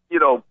to eat,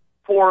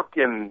 pork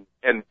and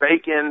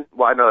bacon.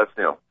 Well, I know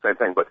that's, same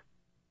thing, but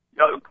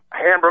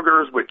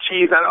hamburgers with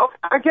cheese.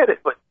 I get it,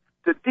 but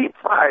to deep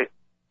fry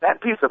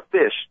that piece of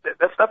fish,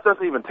 that stuff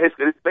doesn't even taste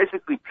good. It's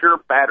basically pure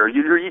batter.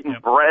 You're eating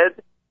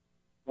bread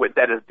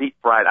that is deep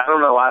fried. I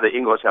don't know how the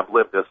English have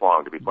lived this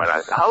long, to be quite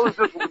honest. How is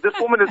this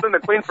woman has been the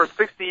queen for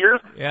 60 years?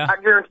 Yeah. I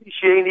guarantee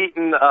she ain't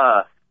eating,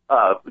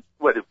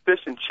 fish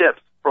and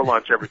chips for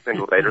lunch every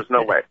single day. There's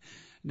no way.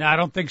 No, I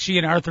don't think she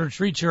and Arthur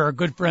Treacher are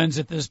good friends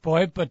at this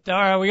point, but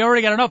we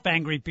already got enough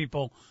angry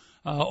people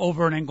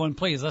over in England.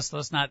 Please,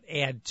 let's not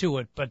add to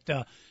it.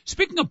 But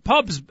speaking of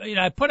pubs,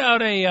 I put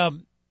out a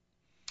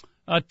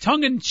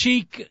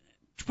tongue-in-cheek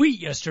tweet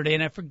yesterday,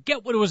 and I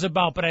forget what it was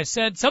about, but I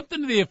said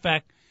something to the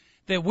effect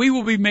that we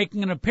will be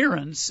making an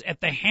appearance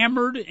at the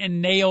Hammered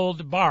and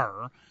Nailed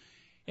Bar,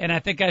 and I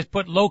think I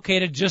put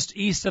located just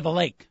east of the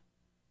lake.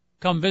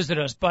 Come visit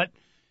us. But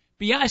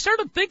yeah, I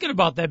started thinking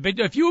about that.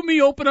 If you and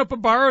me open up a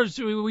bar,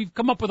 we've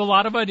come up with a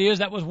lot of ideas.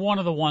 That was one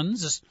of the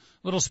ones, this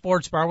little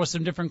sports bar with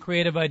some different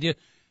creative ideas.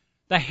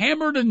 The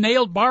Hammered and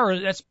Nailed Bar,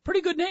 that's a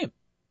pretty good name.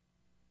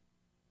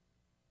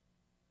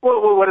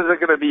 Well, what is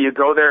it going to be? You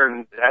go there,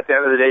 and at the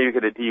end of the day, you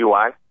get a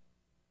DUI?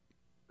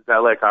 Is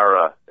that like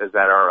our?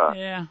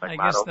 Yeah, I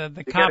motto? guess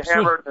the you cops get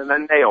hammered and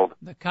then nailed.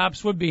 The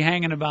cops would be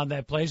hanging about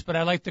that place, but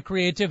I like the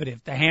creativity.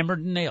 The Hammered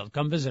and Nailed,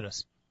 come visit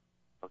us.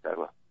 Okay,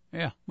 well.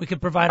 Yeah, we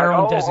could provide our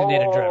own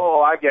designated driver.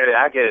 Oh, I get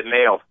it.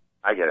 Nailed.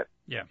 I get it.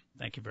 Yeah,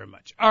 thank you very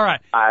much. All right.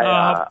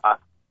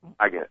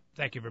 I get it.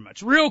 Thank you very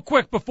much. Real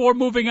quick before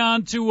moving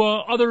on to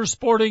other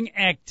sporting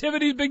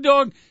activities, Big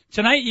Dog.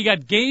 Tonight you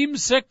got Game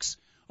 6,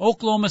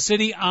 Oklahoma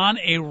City on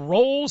a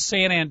roll.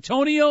 San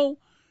Antonio,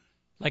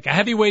 like a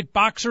heavyweight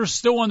boxer,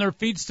 still on their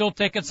feet, still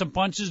taking some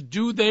punches.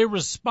 Do they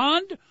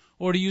respond,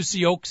 or do you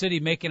see Oak City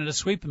making it a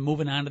sweep and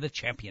moving on to the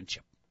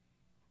championship?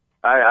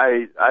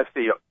 I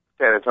see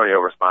San Antonio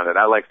responded.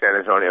 I like San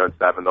Antonio in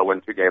 7. They'll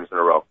win 2 games in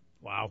a row.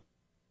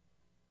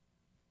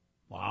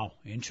 Wow,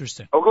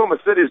 interesting. Oklahoma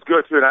City is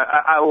good too, and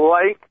I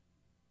like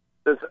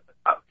this.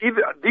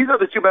 These are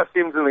the 2 best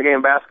teams in the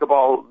game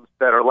basketball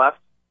that are left,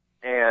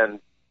 and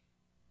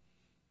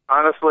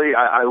honestly,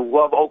 I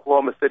love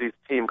Oklahoma City's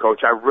team,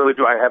 Coach. I really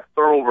do. I have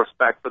thorough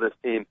respect for this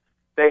team.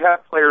 They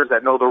have players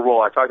that know their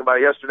role. I talked about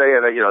it yesterday,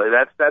 and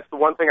that's the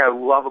one thing I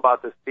love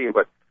about this team.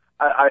 But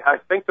I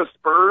think the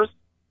Spurs,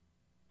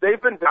 they've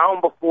been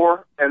down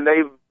before, and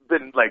they've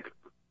been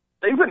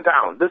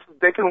down.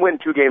 They can win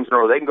 2 games in a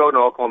row. They can go to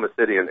Oklahoma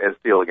City and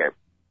steal a game.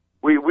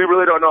 We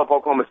really don't know if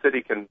Oklahoma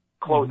City can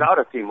close out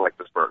a team like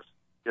the Spurs.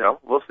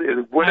 We'll see.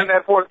 Winning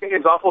that 4th game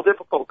is awful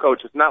difficult,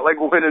 Coach. It's not like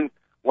winning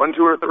 1,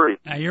 2, or 3.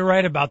 Now, you're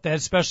right about that,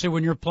 especially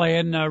when you're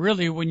playing,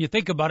 really, when you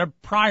think about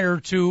it, prior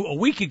to a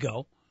week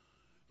ago,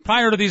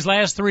 prior to these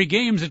last 3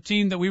 games, a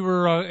team that we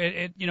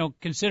were,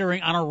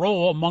 considering on a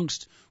roll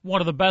amongst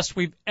one of the best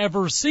we've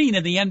ever seen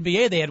in the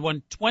NBA. They had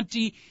won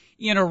 20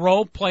 in a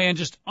row, playing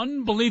just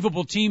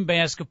unbelievable team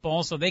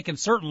basketball, so they can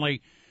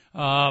certainly,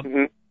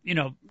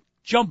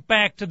 jump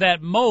back to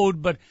that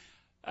mode. But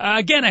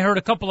again, I heard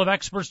a couple of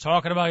experts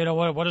talking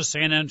about, what does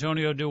San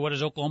Antonio do? What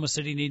does Oklahoma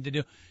City need to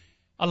do?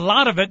 A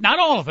lot of it, not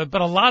all of it,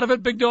 but a lot of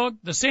it, Big Dog,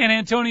 the San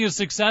Antonio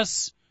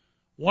success,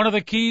 one of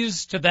the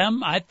keys to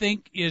them, I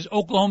think, is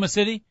Oklahoma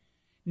City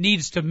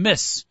needs to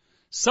miss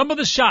some of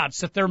the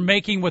shots that they're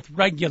making with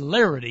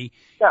regularity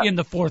in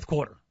the 4th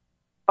quarter.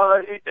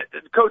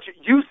 Coach,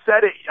 you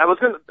said it. That was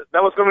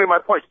going to be my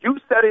point. You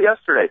said it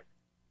yesterday.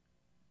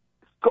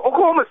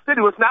 Oklahoma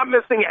City was not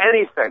missing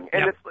anything,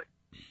 and it's like,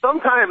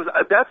 sometimes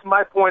that's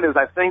my point. Is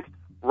I think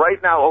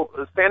right now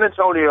San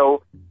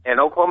Antonio and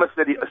Oklahoma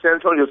City. San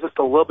Antonio is just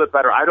a little bit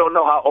better. I don't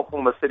know how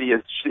Oklahoma City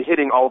is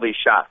hitting all these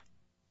shots.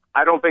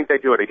 I don't think they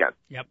do it again.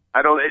 Yep.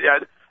 I don't.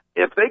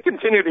 If they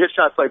continue to hit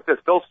shots like this,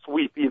 they'll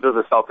sweep either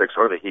the Celtics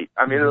or the Heat.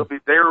 I mean, it'll be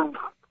they're.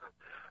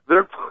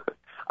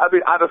 I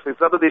mean, honestly,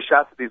 some of these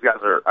shots that these guys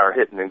are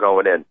hitting and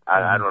going in,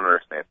 I don't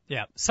understand.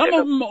 Yeah, some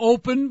of them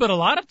open, but a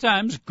lot of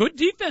times good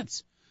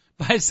defense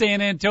by San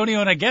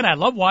Antonio. And again, I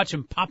love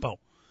watching Papo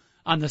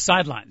on the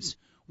sidelines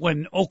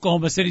when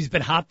Oklahoma City's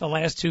been hot the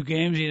last 2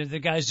 games. The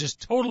guy's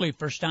just totally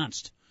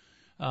verstanched.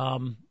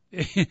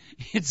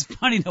 It's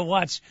funny to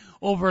watch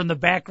over in the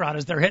background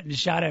as they're hitting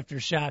shot after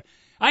shot.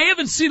 I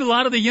haven't seen a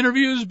lot of the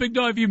interviews, Big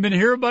Dog. Have you been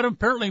hearing about him?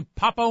 Apparently,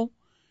 Papo,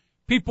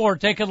 people are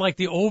taking like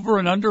the over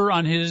and under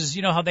on his,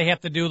 how they have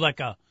to do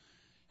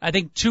I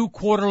think 2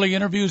 quarterly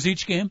interviews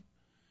each game.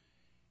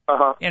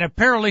 And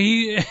apparently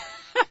he,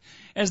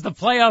 as the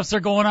playoffs are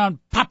going on,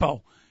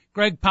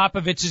 Greg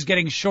Popovich is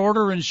getting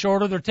shorter and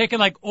shorter. They're taking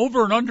like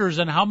over and unders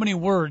on how many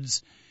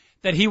words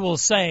that he will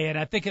say. And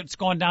I think it's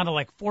gone down to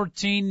like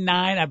 14-9,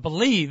 I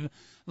believe,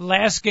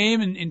 last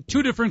game in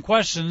 2 different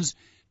questions.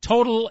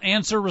 Total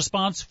answer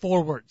response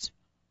 4 words.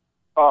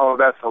 Oh,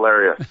 that's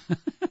hilarious.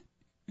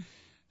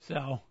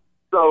 So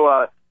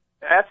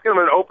asking him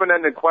an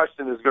open-ended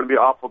question is going to be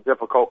awful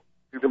difficult.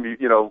 You can be,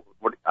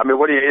 what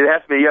do you? It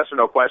has to be a yes or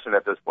no question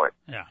at this point.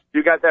 Yeah.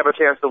 You guys have a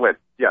chance to win.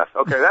 Yes.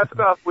 Okay, that's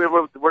enough. We're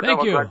done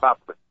with Greg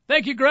Popovich.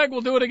 Thank you, Greg.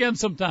 We'll do it again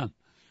sometime.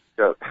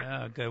 Good.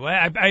 Good.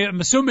 Well, I'm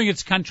assuming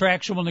it's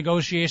contractual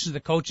negotiations. The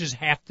coaches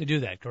have to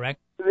do that, correct?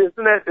 Isn't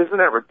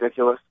that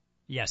ridiculous?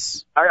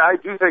 Yes. I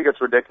do think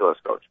it's ridiculous,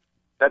 Coach,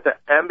 that the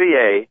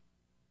NBA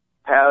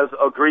has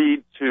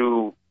agreed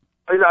to.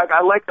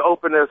 I like the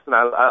openness and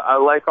I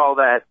like all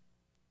that,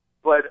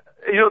 but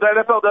the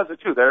NFL does it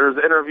too. There's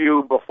an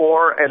interview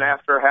before and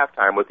after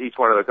halftime with each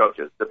one of the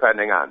coaches,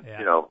 depending on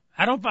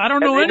I don't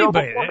know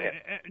anybody.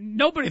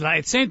 Nobody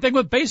like same thing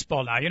with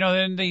baseball now.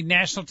 In the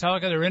national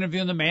telecast, they're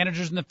interviewing the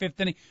managers in the fifth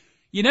inning.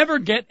 You never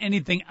get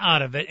anything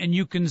out of it, and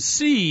you can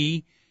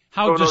see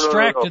how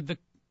distracted the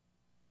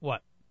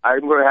what.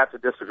 I'm going to have to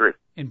disagree.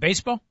 In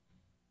baseball?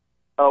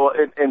 Oh,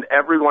 in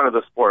every one of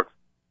the sports,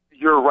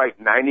 you're right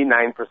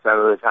 99% of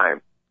the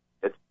time.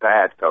 It's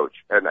bad, Coach.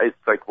 And it's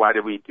like, why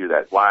did we do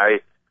that? Why?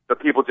 The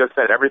people just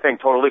said everything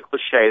totally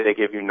cliche. They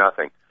give you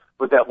nothing.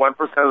 But that 1%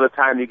 of the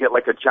time, you get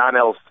like a John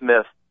L.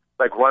 Smith,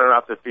 like running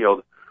off the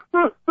field.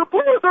 The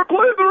players are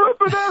playing their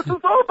effing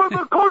asses off, and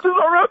the coaches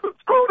are effing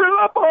screwing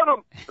up on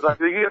them.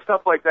 Like, you get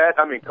stuff like that.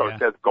 I mean, Coach,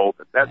 that's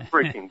golden. That's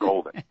freaking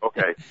golden.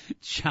 Okay.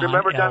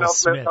 Remember John L.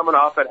 Smith coming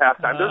off at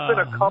halftime? There's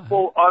been a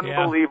couple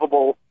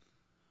unbelievable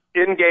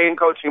in-game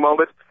coaching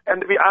moments.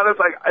 And to be honest,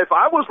 like, if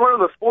I was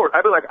running the sport,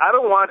 I'd be like, I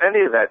don't want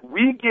any of that.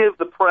 We give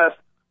the press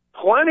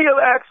plenty of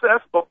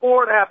access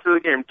before and after the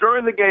game.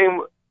 During the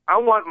game, I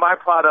want my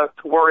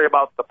product to worry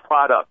about the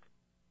product.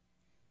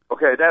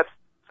 Okay, that's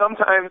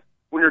sometimes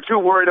when you're too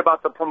worried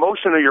about the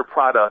promotion of your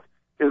product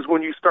is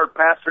when you start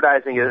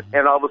bastardizing it,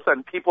 and all of a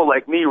sudden people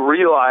like me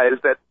realize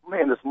that,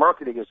 man, this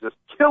marketing is just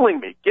killing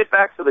me. Get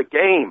back to the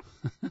game.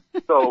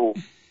 So...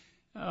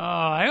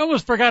 I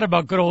almost forgot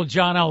about good old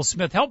John L.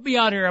 Smith. Help me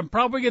out here. I'm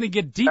probably going to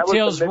get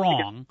details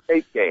wrong.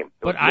 Game.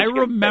 But I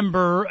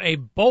remember a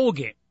bowl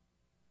game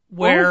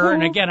where,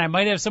 and again, I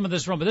might have some of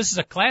this wrong, but this is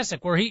a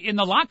classic where he, in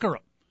the locker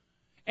room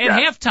at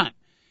halftime,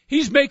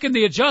 he's making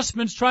the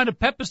adjustments, trying to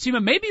pep his team.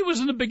 And maybe it was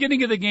in the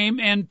beginning of the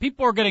game, and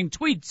people are getting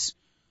tweets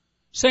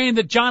saying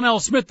that John L.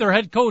 Smith, their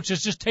head coach,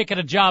 has just taken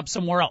a job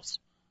somewhere else.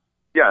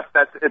 Yes,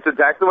 it's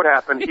exactly what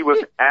happened. He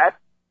was at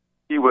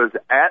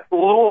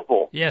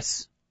Louisville.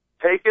 Yes.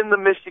 Taking the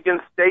Michigan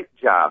State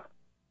job.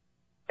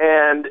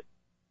 And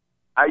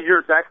you're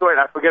exactly right.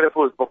 I forget if it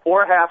was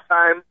before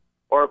halftime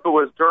or if it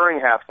was during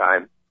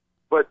halftime,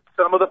 but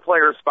some of the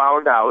players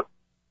found out.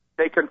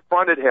 They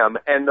confronted him,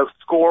 and the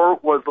score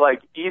was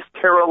like East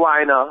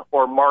Carolina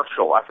or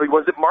Marshall. I forget,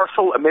 was it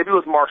Marshall? Maybe it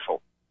was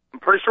Marshall. I'm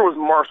pretty sure it was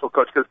Marshall,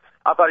 Coach, because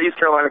I thought East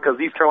Carolina, because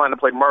East Carolina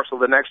played Marshall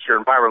the next year,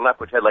 and Byron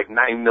Leftwich had like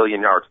 9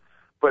 million yards.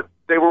 But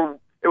it was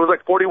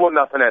like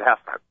 41-0 at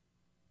halftime.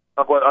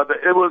 It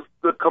was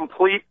the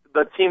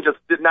team just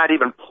did not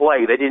even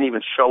play. They didn't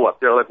even show up.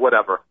 They're like,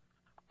 whatever.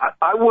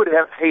 I would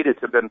have hated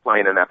to have been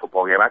playing in that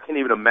football game. I can't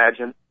even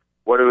imagine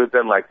what it would have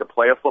been like to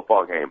play a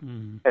football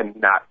game and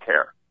not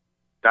care.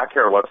 Not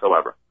care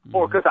whatsoever.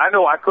 Or because I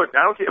know I couldn't.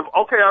 I don't care.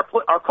 Okay,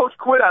 our coach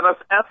quit on us.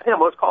 F him.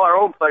 Let's call our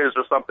own players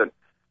or something.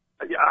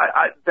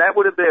 That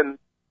would have been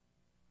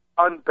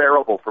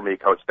unbearable for me,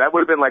 Coach. That would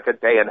have been like a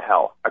day in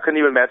hell. I couldn't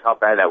even imagine how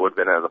bad that would have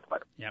been as a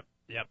player. Yep.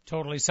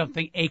 Totally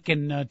something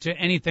akin to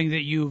anything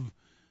that you've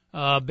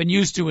been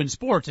used to in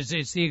sports.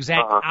 It's the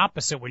exact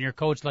opposite when your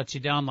coach lets you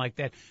down like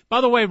that.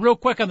 By the way, real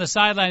quick on the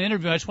sideline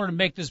interview, I just wanted to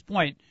make this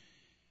point.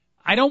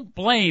 I don't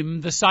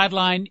blame the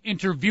sideline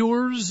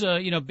interviewers,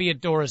 be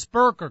it Doris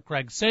Burke or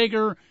Craig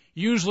Sager.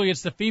 Usually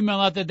it's the female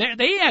out there.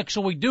 They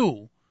actually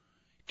do,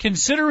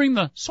 considering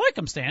the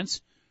circumstance,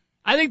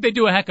 I think they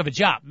do a heck of a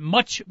job.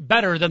 Much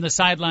better than the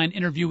sideline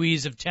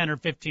interviewees of 10 or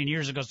 15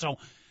 years ago. So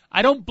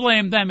I don't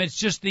blame them. It's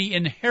just the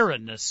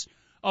inherentness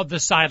of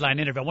the sideline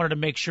interview. I wanted to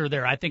make sure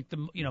there. I think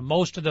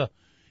most of the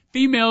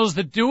females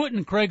that do it,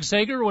 and Craig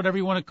Sager, whatever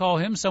you want to call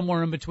him,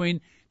 somewhere in between,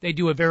 they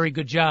do a very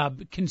good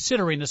job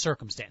considering the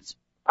circumstance.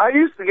 I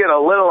used to get a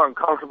little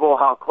uncomfortable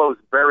how close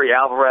Barry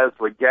Alvarez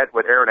would get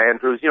with Aaron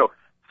Andrews.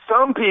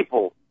 Some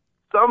people,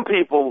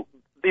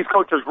 these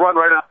coaches run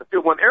right off the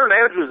field. When Aaron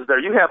Andrews is there,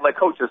 you have like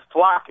coaches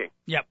flocking.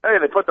 Yep. Hey,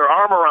 they put their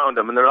arm around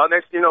him, and they're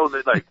next, they're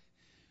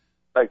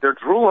like they're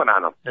drooling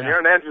on him. And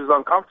Aaron Andrews is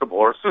uncomfortable,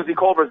 or Susie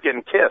Colbert's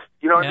getting kissed.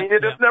 You know what I mean? You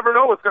just never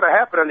know what's going to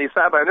happen on these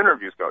sideline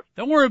interviews, Coach.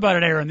 Don't worry about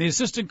it, Aaron. The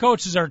assistant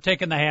coaches are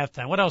taking the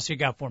halftime. What else you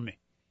got for me?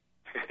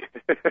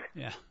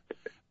 Yeah.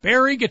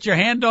 Barry, get your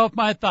hand off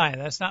my thigh.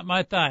 That's not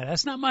my thigh.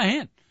 That's not my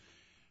hand.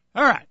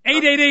 All right.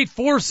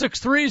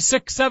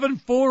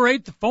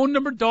 888-463-6748. The phone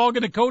number, Dog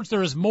and the Coach.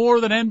 There is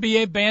more than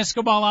NBA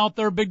basketball out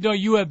there. Big Dog,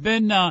 you have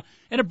been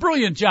in a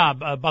brilliant job,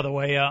 by the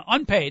way,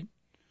 unpaid,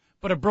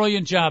 but a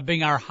brilliant job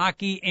being our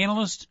hockey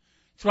analyst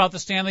throughout the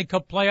Stanley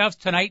Cup playoffs.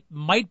 Tonight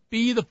might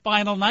be the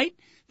final night.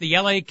 The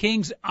LA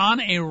Kings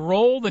on a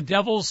roll. The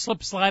Devils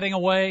slip sliding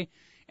away.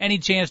 Any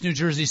chance New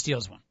Jersey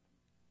steals one?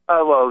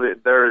 Well,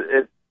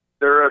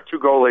 there are two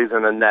goalies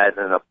in a net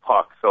and a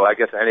puck, so I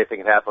guess anything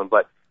can happen.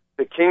 But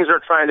the Kings are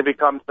trying to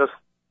become just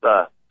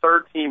the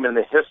third team in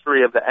the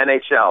history of the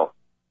NHL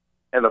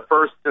and the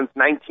first since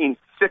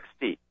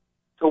 1960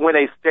 to win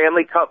a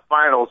Stanley Cup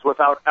Finals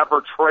without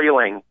ever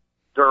trailing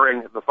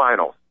during the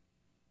finals.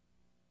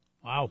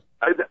 Wow.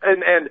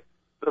 And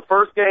the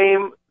first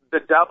game, the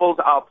Devils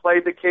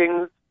outplayed the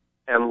Kings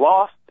and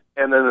lost.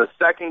 And then the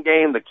second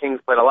game, the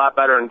Kings played a lot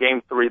better. In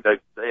Game 3,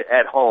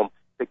 at home,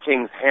 the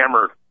Kings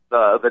hammered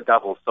the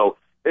Devils. So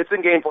it's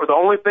in Game 4. The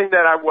only thing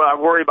that I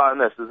worry about in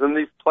this is in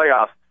these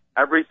playoffs,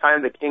 every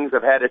time the Kings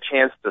have had a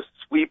chance to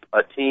sweep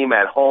a team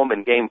at home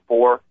in Game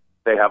 4,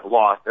 they have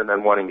lost and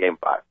then won in Game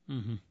 5.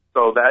 Mm-hmm.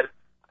 So that's.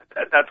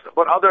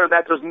 But other than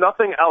that, there's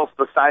nothing else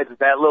besides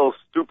that little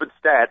stupid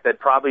stat that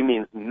probably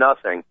means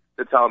nothing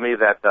to tell me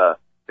that the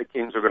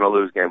Kings are going to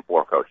lose Game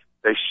 4, Coach.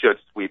 They should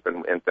sweep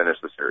and finish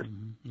the series.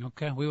 Mm-hmm.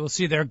 Okay, we will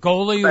see. Their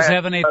goalie who's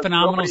having a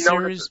phenomenal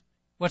series.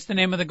 What's the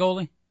name of the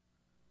goalie?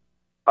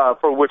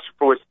 For which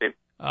team?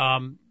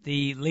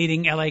 The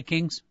leading LA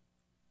Kings.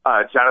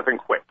 Jonathan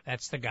Quick.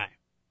 That's the guy.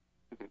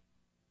 Mm-hmm.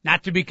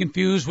 Not to be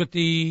confused with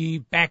the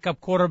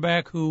backup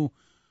quarterback who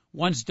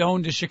once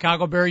donned a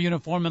Chicago Bear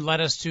uniform and led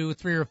us to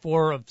 3 or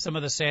 4 of some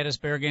of the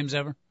saddest Bear games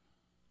ever.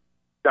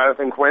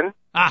 Jonathan Quinn?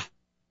 Ah.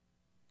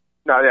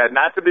 No, yeah,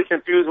 not to be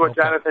confused with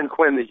Jonathan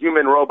Quinn, the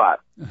human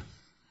robot.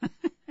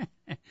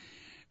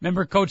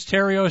 Remember Coach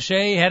Terry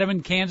O'Shea had him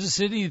in Kansas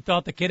City? He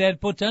thought the kid had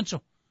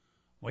potential.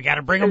 We got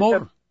to bring him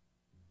over.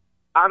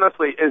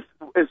 Honestly, as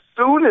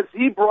soon as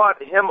he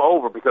brought him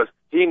over, because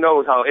he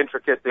knows how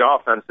intricate the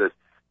offense is,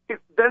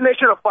 then they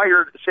should have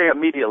fired Shea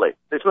immediately.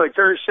 They should have like,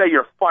 Terry Shea,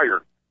 you're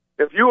fired.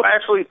 If you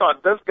actually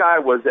thought this guy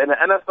was an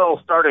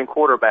NFL starting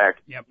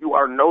quarterback, you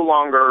are no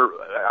longer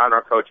on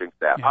our coaching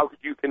staff. How could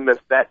you can miss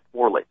that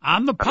poorly?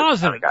 On the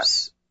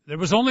positives, there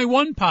was only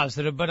one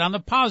positive, but on the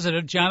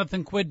positive,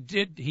 Jonathan Quinn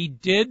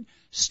did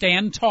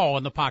stand tall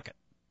in the pocket.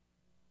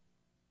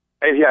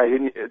 And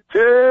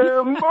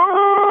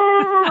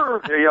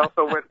timber! He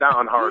also went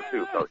down hard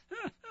too, Coach.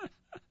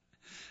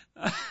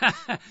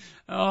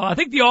 I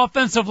think the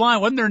offensive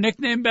line, wasn't their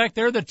nickname back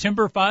there, the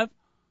Timber 5?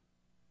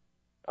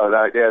 Oh,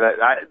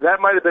 that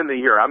might have been the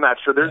year. I'm not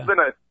sure. There's been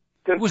a.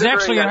 It was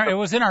actually it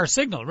was in our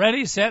signal.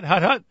 Ready, set,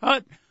 hut, hut,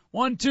 hut.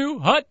 1, 2,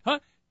 hut,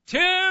 hut.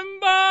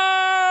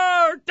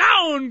 Timber!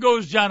 Down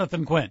goes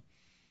Jonathan Quinn.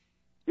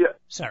 Yeah.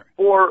 Sorry.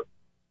 From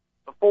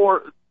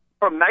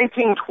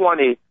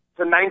 1920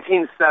 to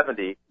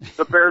 1970,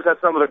 the Bears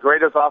had some of the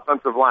greatest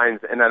offensive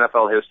lines in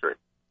NFL history,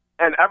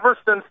 and ever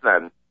since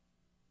then,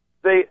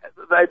 they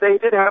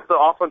did have the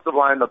offensive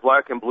line, the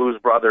Black and Blues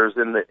brothers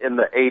in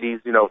the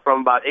 80s. You know,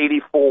 from about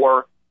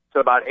 84 to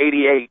about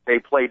 88, they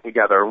played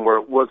together and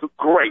was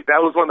great.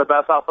 That was one of the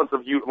best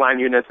offensive line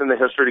units in the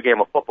history of the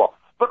game of football.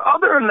 But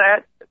other than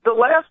that, the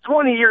last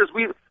 20 years,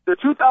 the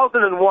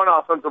 2001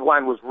 offensive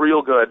line was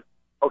real good.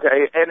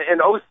 Okay, and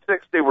in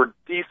 06 they were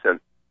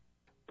decent.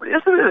 But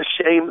isn't it a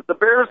shame? The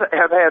Bears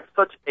have had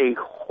such a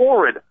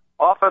horrid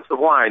offensive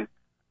line.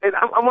 And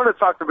I want to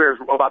talk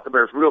about the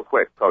Bears real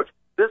quick, Coach.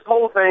 This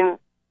whole thing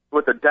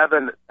with the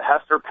Devin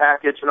Hester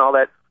package and all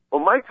that,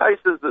 well, Mike Tice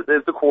is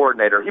the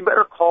coordinator. He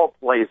better call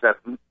plays that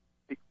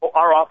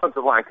our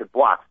offensive line could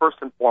block,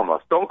 first and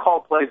foremost. Don't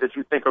call plays that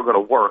you think are going to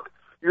work.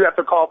 You have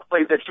to call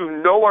plays that you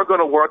know are going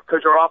to work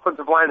because your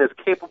offensive line is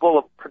capable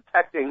of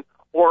protecting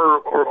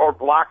or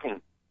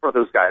blocking for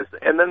those guys.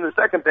 And then the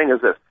second thing is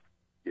this.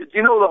 Do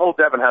you know the whole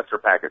Devin Hester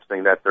package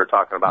thing that they're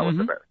talking about with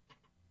the Bears?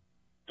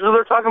 So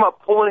they're talking about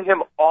pulling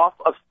him off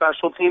of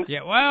special teams.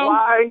 Yeah, well,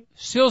 why?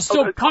 Still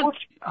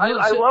Coach,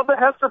 I love the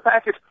Hester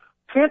package.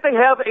 Can't they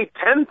have a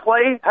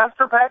 10-play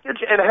Hester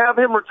package and have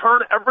him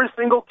return every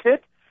single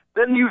kick?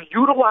 Then you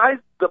utilize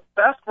the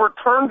best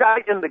return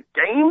guy in the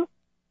game?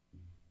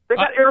 They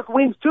got Eric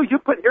Weems, too. You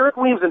put Eric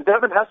Weems and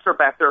Devin Hester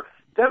back there.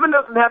 Devin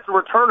doesn't have to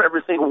return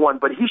every single one,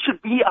 but he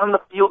should be on the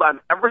field on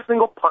every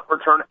single punt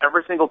return,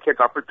 every single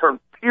kickoff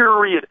return,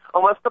 period,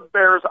 unless the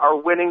Bears are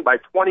winning by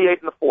 28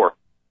 in the fourth.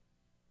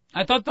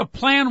 I thought the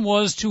plan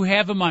was to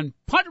have him on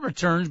punt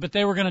returns, but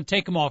they were going to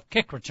take him off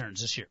kick returns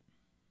this year.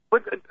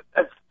 But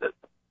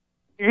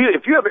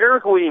if you have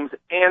Eric Weems,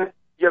 and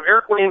you have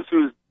Eric Weems,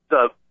 who's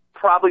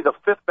probably the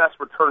 5th best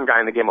return guy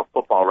in the game of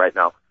football right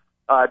now,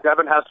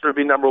 Devin Hester would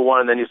be number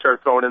 1, and then you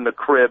start throwing in the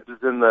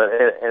Cribbs and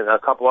a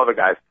couple other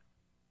guys.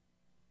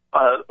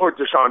 Or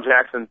Deshaun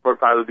Jackson would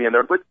probably be in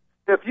there. But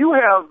if you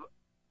have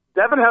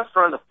Devin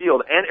Hester on the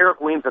field and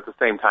Eric Weems at the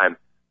same time,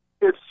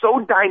 it's so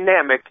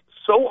dynamic,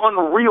 so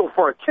unreal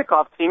for a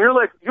kickoff team.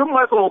 You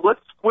might as well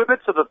let's squib it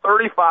to the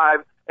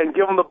 35 and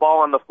give them the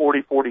ball on the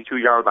 40,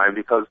 42-yard line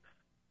because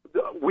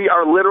we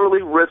are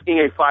literally risking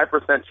a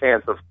 5%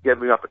 chance of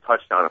giving up a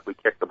touchdown if we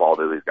kick the ball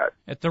to these guys.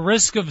 At the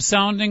risk of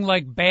sounding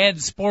like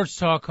bad sports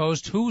talk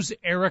host, who's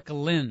Eric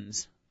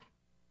Lins?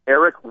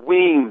 Eric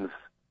Weems.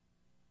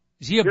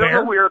 Is he a Bear? You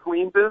know who Eric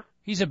Weems is?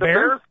 He's a the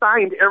Bear? Bears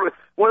signed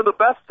one of the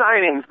best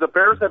signings the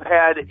Bears have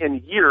had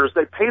in years.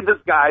 They paid this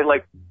guy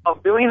like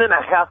 $1.5 million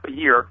a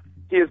year.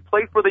 He has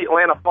played for the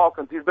Atlanta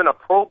Falcons. He's been a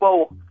Pro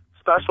Bowl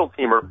special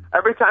teamer.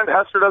 Every time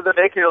Hester doesn't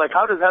make it, you're like,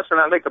 how does Hester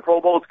not make the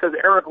Pro Bowl? It's because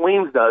Eric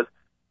Weems does.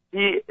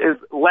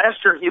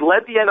 Last year, he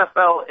led the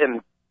NFL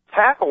in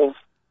tackles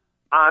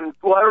I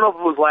don't know if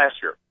it was last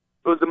year.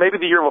 it was maybe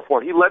the year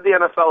before. He led the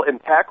NFL in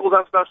tackles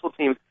on special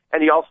teams,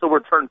 and he also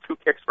returned 2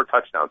 kicks for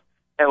touchdowns.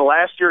 And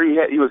last year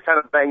he was kind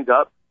of banged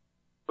up,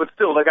 but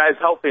still the guy's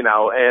healthy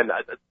now, and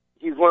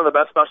he's one of the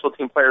best special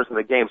team players in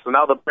the game. So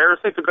now the Bears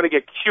think they're going to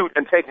get cute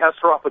and take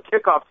Hester off a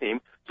kickoff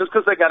team just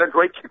because they got a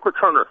great kick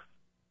returner.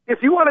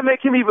 If you want to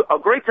make him even a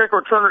great kick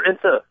returner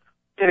into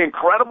an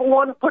incredible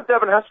one, put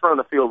Devin Hester on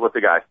the field with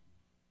the guy.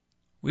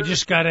 We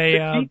just got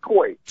a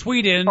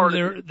tweet in.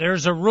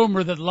 There's a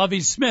rumor that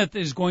Lovie Smith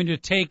is going to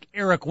take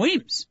Eric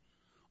Weems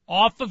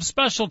off of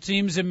special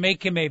teams and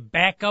make him a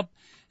backup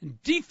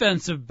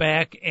defensive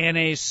back and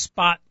a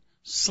slot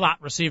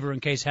receiver in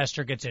case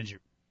Hester gets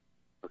injured.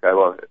 Okay,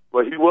 well,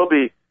 he will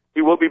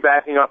be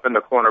backing up in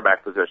the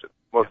cornerback position,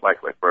 most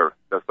likely, for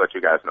just to let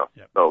you guys know.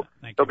 Yep. So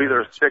he'll be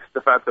their 6th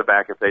defensive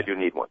back if they do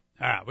need one.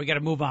 All right, we got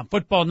to move on.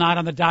 Football not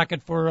on the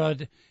docket for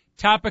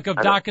topic of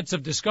dockets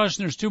of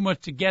discussion. There's too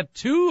much to get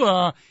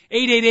to.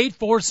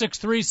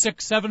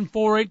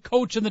 888-463-6748.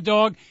 Coach and the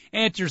Dog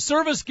at your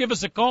service. Give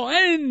us a call.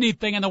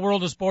 Anything in the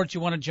world of sports you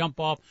want to jump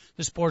off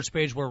the sports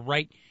page, we're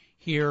right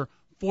here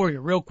for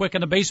you. Real quick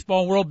in the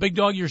baseball world, Big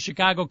Dog, your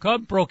Chicago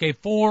Cubs broke a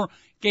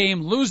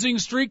 4-game losing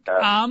streak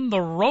on the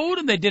road,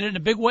 and they did it in a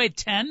big way,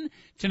 10-0.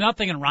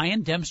 And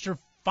Ryan Dempster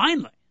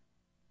finally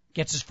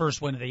gets his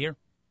first win of the year.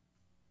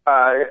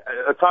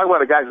 Talking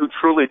about a guy who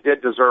truly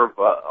did deserve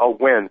a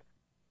win.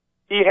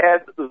 He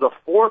had the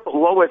 4th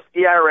lowest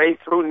ERA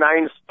through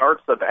 9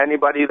 starts of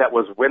anybody that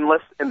was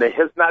winless in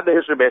not the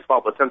history of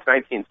baseball, but since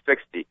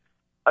 1960.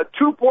 A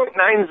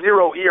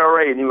 2.90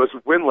 ERA, and he was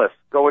winless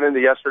going into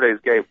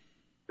yesterday's game.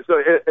 So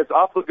it's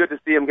awfully good to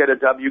see him get a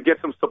W, get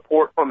some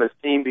support from his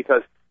team,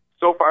 because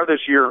so far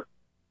this year,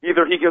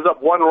 either he gives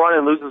up 1 run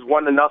and loses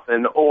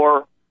 1-0,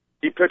 or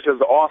he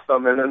pitches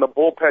awesome, and then the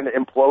bullpen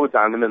implodes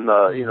on him in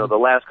the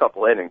last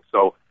couple innings.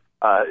 So,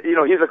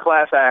 he's a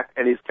class act,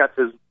 and he's kept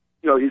his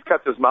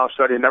mouth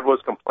shut. He never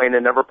was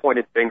complaining, never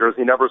pointed fingers.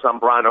 He never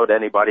sombranoed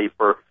anybody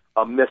for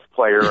a missed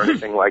play or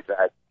anything like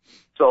that.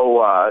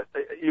 So,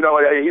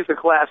 he's a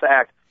class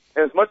act.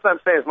 And as much as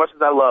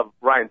I love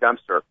Ryan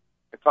Dempster,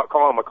 and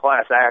call him a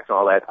class act and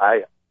all that,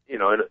 I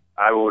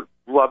would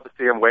love to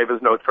see him waive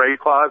his no-trade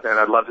clause, and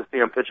I'd love to see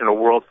him pitch in a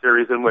World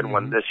Series and win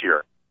one this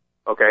year.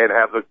 Okay, and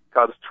have the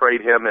Cubs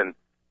trade him and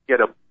get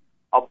a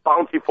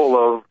bounty full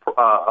of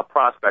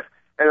prospects.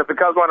 And if the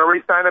Cubs want to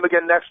re-sign him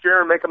again next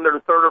year and make him their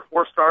 3rd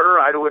or 4th starter,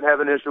 I wouldn't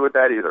have an issue with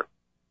that either.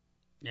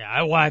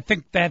 Yeah, well, I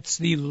think that's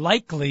the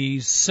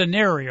likely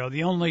scenario.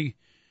 The only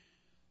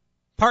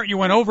part you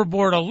went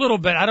overboard a little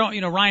bit,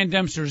 Ryan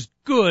Dempster's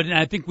good, and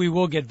I think we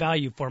will get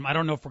value for him. I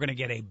don't know if we're going to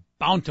get a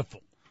bountiful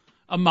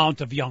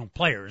amount of young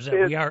players.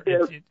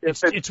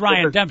 It's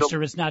Ryan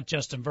Dempster. It's not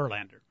Justin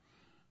Verlander.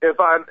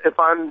 If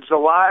on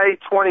July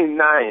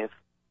 29th,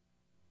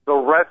 the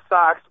Red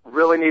Sox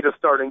really need a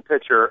starting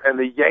pitcher and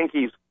the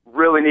Yankees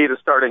really need a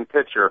starting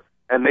pitcher,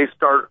 and they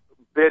start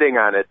bidding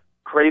on it,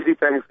 crazy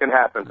things can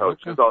happen,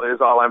 Coach. Okay.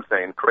 Is all I'm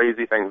saying.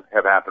 Crazy things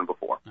have happened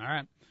before. All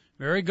right.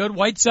 Very good.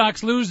 White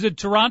Sox lose to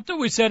Toronto.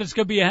 We said it's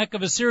going to be a heck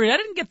of a series. I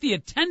didn't get the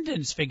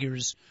attendance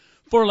figures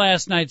for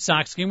last night's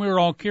Sox game. We were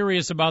all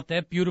curious about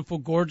that. Beautiful,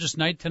 gorgeous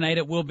night. Tonight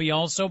it will be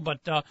also, but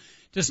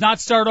does not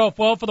start off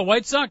well for the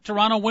White Sox.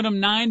 Toronto win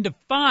them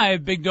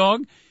 9-5, Big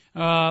Dog.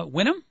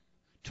 Win them?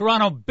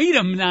 Toronto beat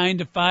them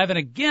 9-5, and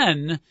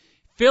again,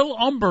 Phil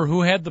Umber,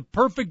 who had the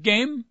perfect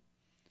game,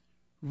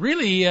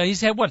 really,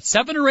 he's had,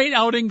 7 or 8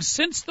 outings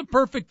since the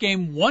perfect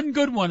game, one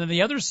good one, and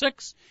the other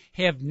 6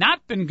 have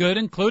not been good,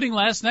 including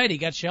last night. He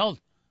got shelled.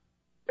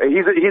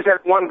 He's had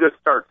one good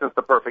start since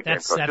the perfect game.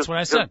 That's what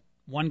I said.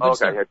 One good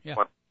start. Yeah.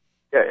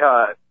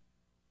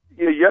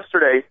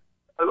 Yesterday,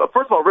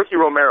 first of all, Ricky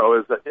Romero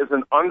is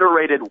an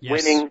underrated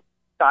winning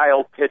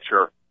style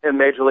pitcher in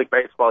Major League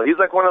Baseball. He's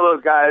like one of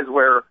those guys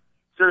where,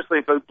 seriously,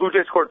 if the Blue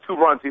Jays scored 2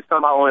 runs, he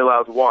somehow only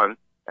allows 1.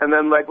 And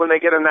then, when they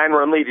get a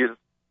 9-run lead, he just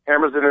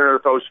hammers it in or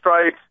throws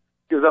strikes,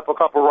 gives up a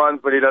couple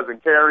runs, but he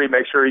doesn't care. He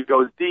makes sure he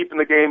goes deep in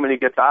the game and he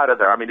gets out of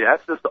there. I mean,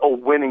 that's just a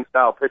winning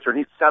style pitcher. And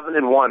he's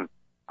 7-1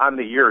 on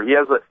the year. He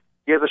has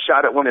a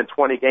shot at winning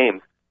 20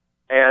 games.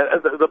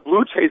 And the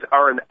Blue Jays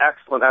are an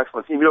excellent,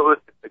 excellent team.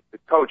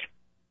 Coach,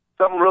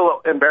 something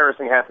real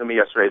embarrassing happened to me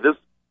yesterday.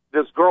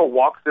 This girl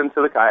walks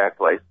into the kayak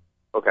place,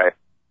 okay,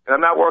 and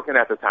I'm not working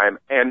at the time.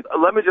 And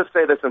let me just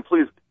say this, and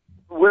please,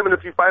 women,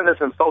 if you find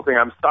this insulting,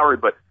 I'm sorry,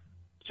 but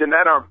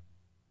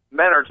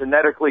men are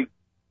genetically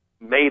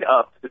made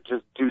up to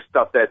just do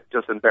stuff that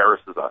just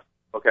embarrasses us,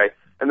 okay?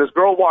 And this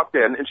girl walked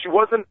in, and she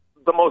wasn't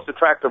the most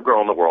attractive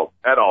girl in the world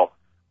at all,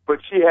 but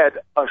she had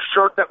a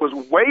shirt that was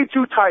way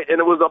too tight, and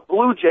it was a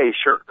Blue Jay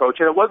shirt, Coach,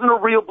 and it wasn't a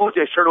real Blue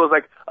Jay shirt. It was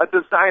like a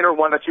designer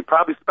one that she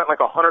probably spent like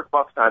 $100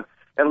 on,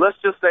 and let's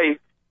just say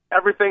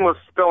everything was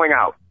spilling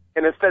out,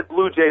 and it said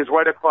Blue Jays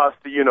right across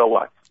the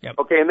you-know-what,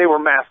 okay, and they were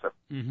massive,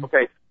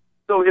 okay?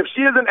 So if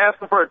she isn't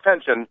asking for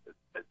attention,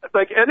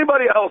 like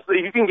anybody else,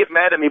 you can get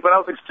mad at me, but I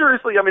was like,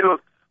 seriously, I mean,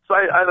 so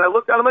I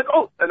looked at her, I'm like,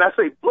 oh, and I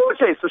say, Blue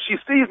Jays. So she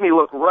sees me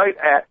look right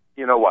at,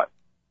 you know what,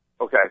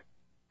 okay,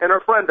 and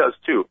her friend does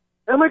too.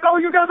 And I'm like, oh,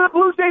 you guys are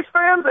Blue Jays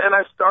fans? And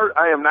I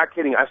am not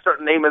kidding, I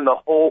start naming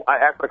I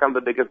act like I'm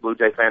the biggest Blue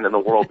Jay fan in the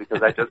world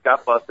because I just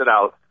got busted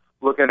out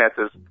looking at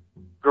this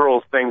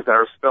girl's things that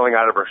are spilling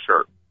out of her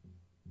shirt.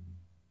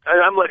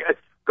 And I'm like,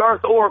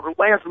 Garth Orb,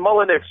 Lance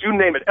Mullenix, you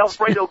name it,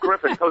 Alfredo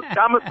Griffin, Coach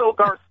Damaso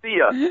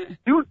Garcia,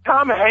 you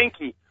Tom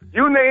Hankey,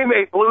 you name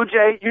a Blue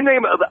Jay,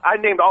 I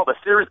named all the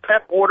series,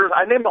 Pep Waters,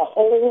 I named the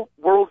whole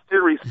World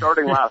Series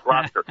starting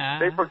roster.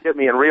 They forgive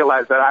me and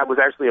realize that I was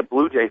actually a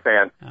Blue Jay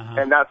fan,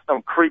 and not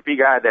some creepy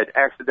guy that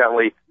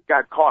accidentally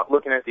got caught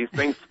looking at these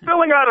things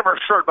spilling out of her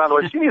shirt. By the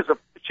way, she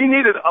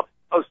needed a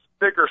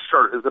thicker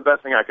shirt is the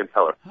best thing I can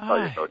tell her.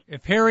 Coach.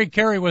 If Harry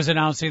Carey was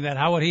announcing that,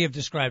 how would he have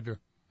described her?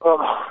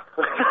 Oh.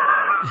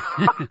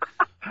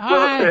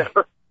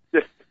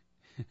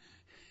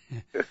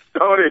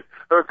 Tony,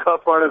 her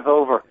cup run is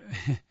over.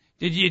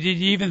 Did you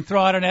even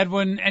throw out an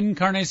Edwin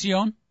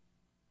Encarnacion?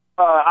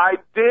 I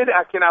did.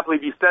 I cannot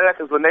believe you said that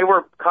because when they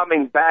were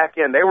coming back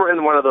in, they were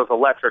in one of those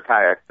electric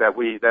kayaks that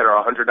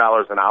are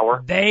 $100 an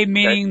hour. They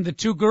meaning the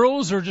two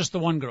girls or just the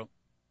one girl?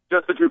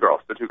 Just the two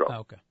girls. Oh,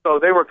 okay. So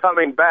they were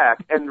coming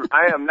back, and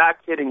I am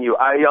not kidding you.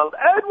 I yelled,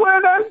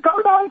 Edwin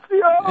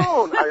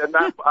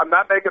Encarnacion! I'm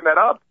not making that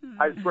up.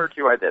 I swear to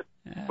you I did.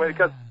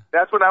 Because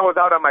that's when I was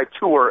out on my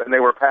tour, and they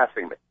were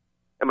passing me.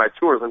 And my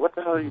tour was like, what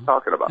the hell are you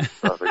talking about? So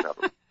I was like, no.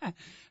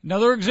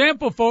 Another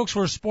example, folks,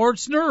 where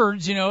sports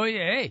nerds,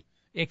 hey,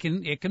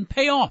 it can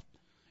pay off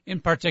in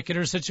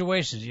particular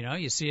situations.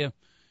 You see a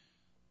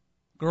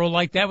girl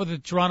like that with a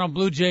Toronto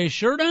Blue Jays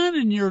shirt on,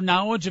 and your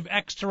knowledge of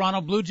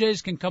ex-Toronto Blue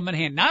Jays can come in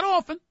handy. Not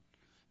often,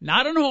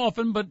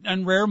 but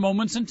in rare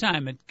moments in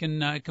time, it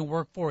can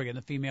work for you in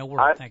the female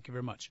world. Thank you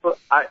very much.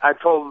 I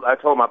told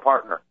my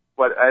partner,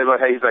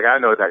 hey, he's like, I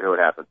know exactly what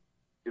happened.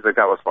 He's like,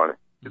 that was funny.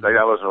 He's like,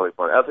 that was really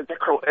funny. I was like, that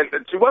girl, and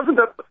she was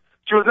not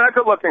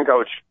good looking,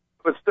 Coach,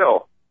 but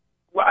still.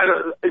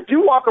 If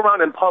you walk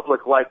around in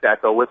public like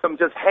that, though, with them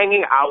just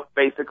hanging out,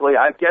 basically,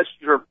 I guess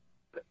you're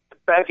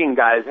begging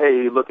guys,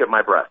 hey, look at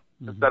my breast,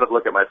 instead of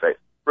look at my face.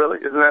 Really?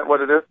 Isn't that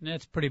what it is?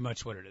 That's pretty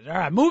much what it is. All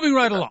right, moving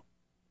right along.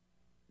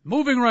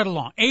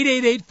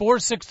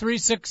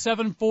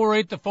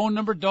 888-463-6748, the phone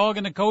number, Dog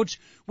and the Coach,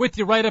 with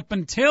you right up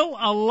until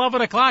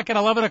 11 o'clock, and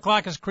 11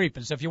 o'clock is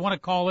creeping. So if you want to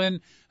call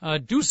in,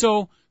 do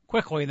so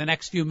quickly in the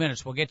next few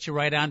minutes. We'll get you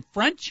right on.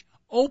 French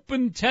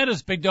Open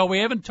tennis, Big Dog. We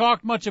haven't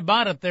talked much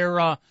about it.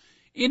 They're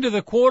into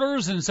the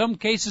quarters, in some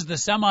cases the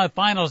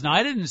semifinals. Now,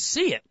 I didn't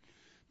see it,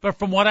 but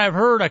from what I've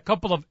heard, a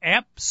couple of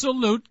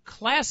absolute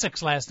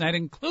classics last night,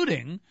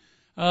 including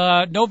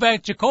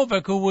Novak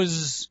Djokovic, who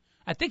was,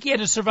 I think he had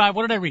to survive,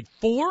 what did I read,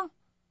 4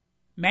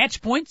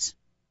 match points?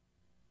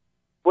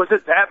 Was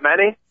it that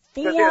many?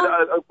 4?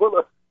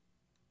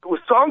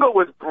 Tsonga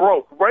was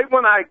broke right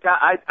when I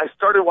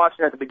started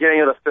watching at the beginning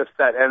of the 5th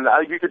set, and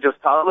you could just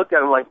look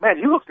at him like, man,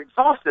 he looks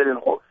exhausted, and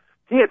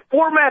he had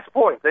 4 match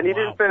points, and he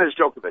didn't finish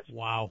Djokovic.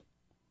 Wow.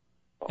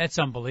 That's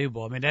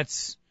unbelievable. I mean,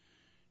 that's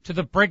to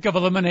the brink of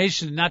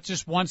elimination, not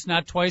just once,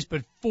 not twice,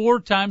 but 4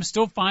 times,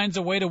 still finds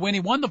a way to win. He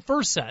won the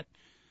first set.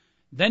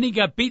 Then he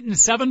got beaten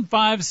 7-5,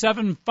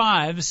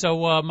 7-5.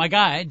 So, my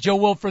guy,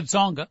 Joe-Wilfried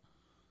Tsonga,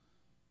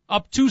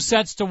 up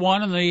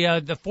 2-1, and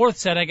the 4th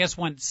set, I guess,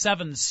 went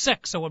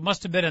 7-6. So it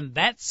must have been in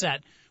that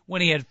set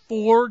when he had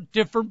 4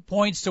 different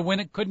points to win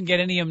it, couldn't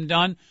get any of them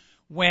done.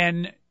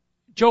 When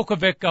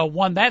Djokovic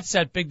won that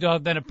set, Big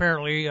Dog, then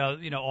apparently,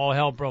 all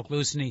hell broke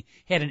loose, and he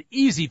had an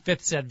easy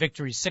 5th set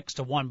victory,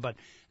 6-1. But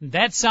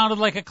that sounded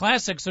like a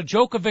classic. So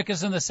Djokovic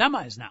is in the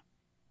semis now.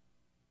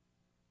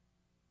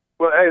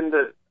 Well, and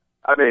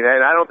I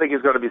don't think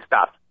he's going to be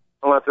stopped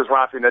unless it's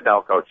Rafa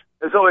Nadal, Coach.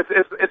 And so it's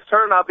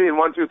turned out being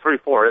 1, 2, 3,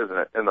 4, isn't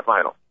it, in the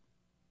final?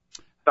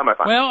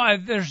 Semifinal. Well,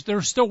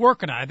 they're still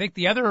working on it. I think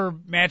the other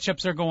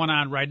matchups are going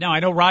on right now.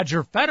 I know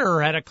Roger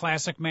Federer had a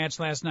classic match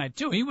last night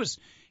too.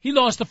 He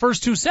lost the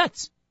first 2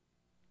 sets.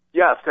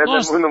 Yes, and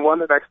then won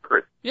the next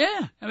 3.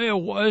 Yeah. I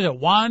mean, was it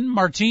Juan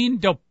Martín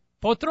del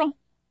Potro?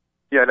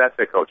 Yeah, that's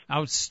it, Coach.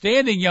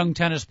 Outstanding young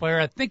tennis player.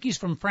 I think he's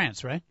from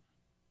France, right?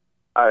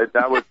 I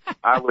would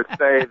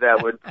say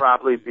that would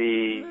probably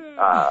be,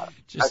 I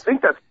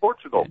think that's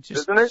Portugal,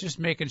 isn't it? Just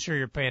making sure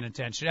you're paying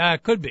attention.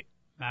 Could be.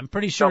 I'm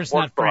pretty sure it's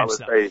not France,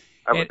 though.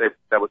 I would say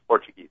that was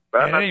Portuguese.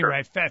 But at any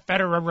rate,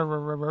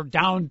 Federer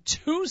down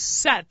 2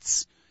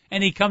 sets,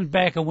 and he comes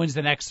back and wins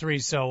the next 3.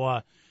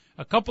 So,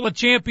 a couple of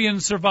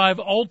champions survive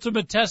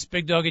ultimate test,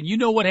 Big Dog, and you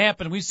know what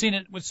happened. We've seen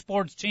it with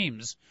sports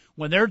teams.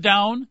 When they're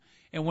down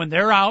and when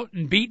they're out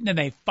and beaten and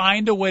they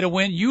find a way to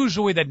win,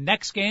 usually the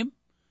next game,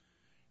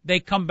 they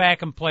come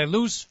back and play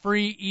loose,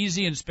 free,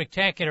 easy, and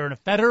spectacular. And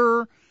if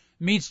Federer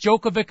meets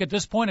Djokovic at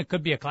this point, it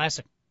could be a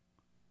classic.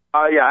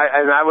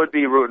 And I would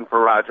be rooting for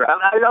Roger.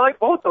 I like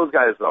both those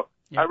guys, though.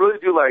 Yeah. I really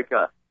do like,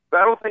 but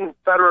I don't think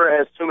Federer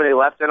has too many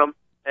left in him.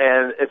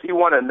 And if he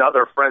won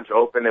another French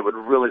Open, it would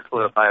really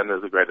solidify him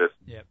as the greatest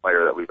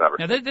player that we've ever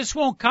seen. Now, this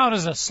won't count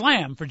as a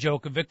slam for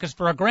Djokovic, because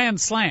for a Grand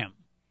Slam,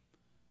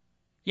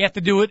 you have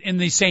to do it in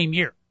the same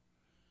year.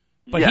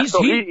 But he's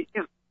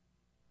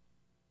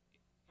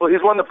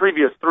won the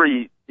previous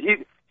 3.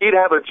 He he'd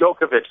have a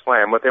Djokovic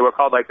slam, what they were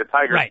called like the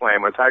Tiger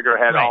Slam, where Tiger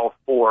had all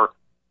four,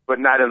 but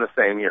not in the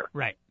same year.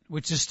 Right,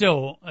 which is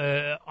still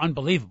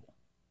unbelievable.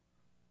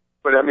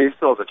 But, I mean, he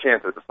still has a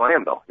chance at the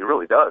slam, though. He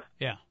really does.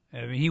 Yeah.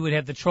 I mean, he would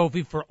have the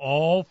trophy for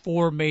all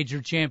four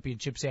major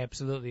championships.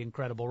 Absolutely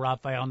incredible.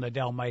 Rafael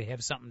Nadal might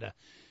have something to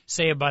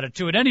say about it,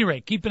 too. At any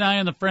rate, keep an eye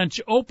on the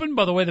French Open.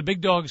 By the way, the Big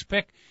Dog's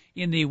pick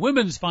in the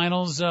women's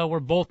finals were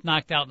both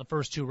knocked out in the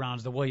first two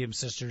rounds. The Williams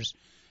sisters,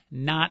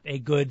 not a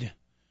good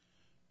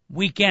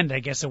weekend, I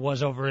guess it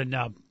was, over in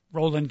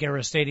Roland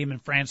Garros Stadium in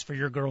France for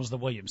your girls, the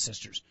Williams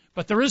sisters.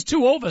 But there is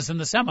 2 ovas in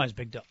the semis,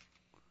 Big Dog.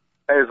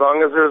 Hey, as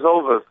long as there's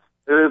ovas.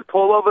 Is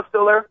Pulova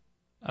still there?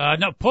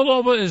 No,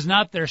 Pulova is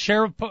not there.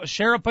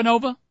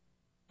 Sharaponova?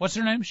 What's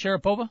her name?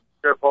 Sharapova?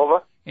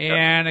 Sharapova.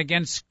 And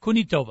against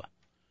Kunitova.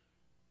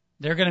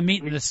 They're going to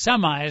meet in the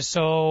semis,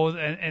 so,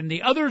 and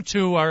the other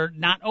 2 are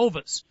not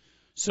ovas.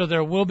 So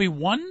there will be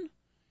one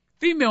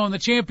female in the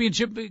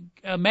championship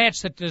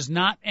match that does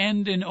not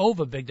end in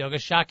ova, Big Dog. A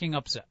shocking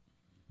upset.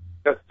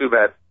 That's too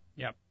bad.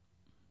 Yep.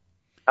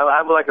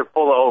 I would like it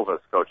full of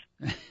ovas, Coach.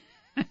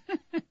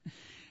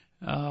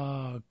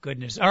 Oh,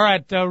 goodness. All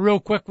right, real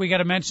quick, we got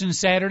to mention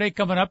Saturday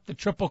coming up, the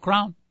Triple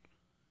Crown.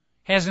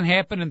 Hasn't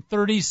happened in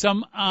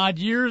 30-some-odd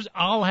years.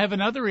 I'll have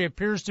another. He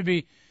appears to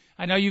be,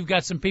 I know you've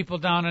got some people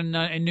down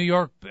in New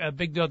York,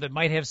 Big Dog, that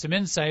might have some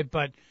insight,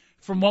 but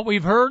from what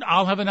we've heard,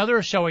 I'll have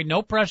another showing.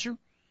 No pressure.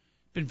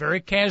 Been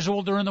very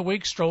casual during the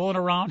week, strolling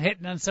around,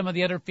 hitting on some of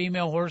the other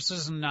female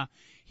horses, and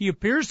he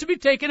appears to be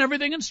taking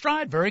everything in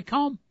stride. Very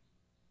calm.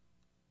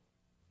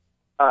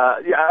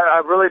 Yeah,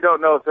 I really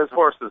don't know if this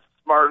horse is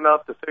smart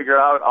enough to figure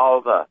out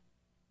all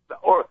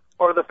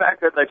or the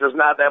fact that like there's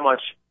not that much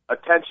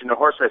attention to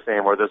horse racing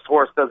anymore. This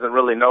horse doesn't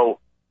really know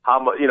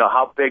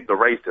how big the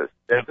race is.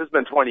 If this had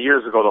been 20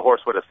 years ago, the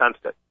horse would have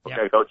sensed it.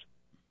 Okay, Coach?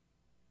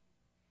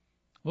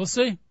 We'll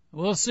see.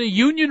 We'll see.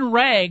 Union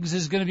Rags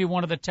is going to be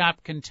one of the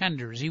top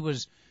contenders. He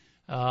was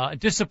a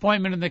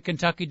disappointment in the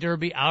Kentucky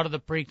Derby, out of the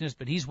Preakness,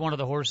 but he's one of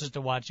the horses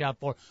to watch out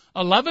for.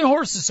 11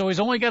 horses, so he's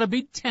only got to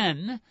beat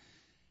 10.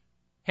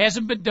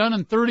 Hasn't been done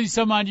in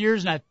 30-some-odd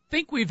years, and I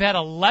think we've had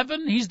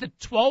 11. He's the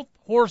 12th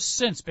horse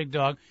since, Big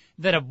Dog,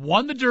 that have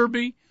won the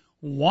Derby,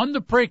 won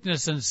the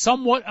Preakness, and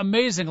somewhat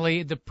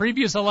amazingly, the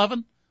previous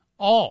 11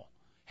 all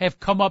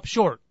have come up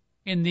short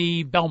in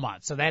the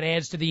Belmont, so that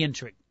adds to the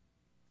intrigue.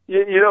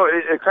 You know,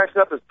 it cracks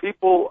up as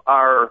people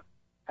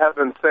have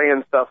been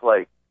saying stuff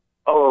like,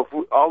 oh,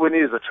 all we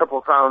need is a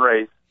Triple Crown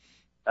race,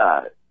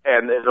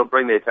 and it'll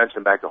bring the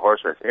attention back to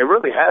horse racing. It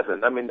really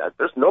hasn't. I mean,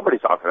 there's nobody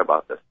talking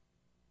about this.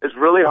 It's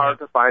really hard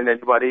to find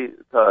anybody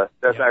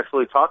that's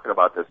actually talking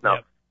about this. Now,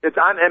 it's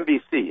on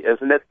NBC,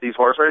 isn't it, these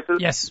horse races?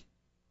 Yes.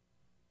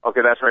 Okay,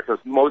 that's right,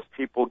 because most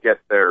people get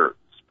their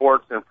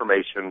sports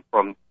information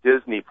from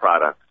Disney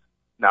products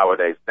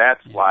nowadays.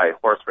 That's why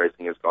horse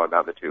racing has gone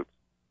down the tubes.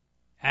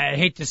 I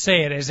hate to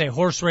say it, as a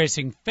horse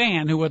racing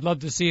fan who would love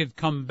to see it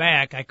come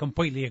back, I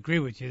completely agree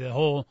with you. The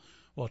whole,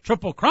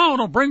 Triple Crown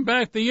will bring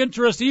back the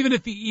interest, even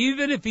if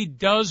he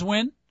does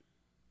win.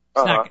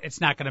 It's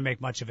not going to make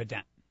much of a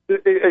dent.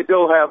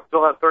 They'll have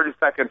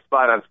 30-second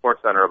spot on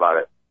SportsCenter about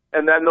it,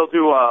 and then they'll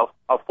do a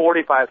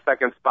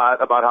 45-second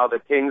spot about how the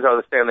Kings are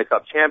the Stanley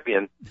Cup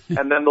champion,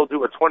 and then they'll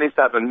do a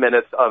 27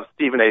 minutes of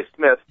Stephen A.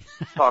 Smith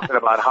talking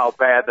about how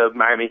bad the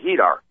Miami Heat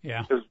are.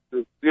 Yeah,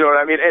 you know what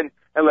I mean.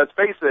 And let's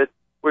face it,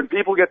 when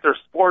people get their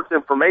sports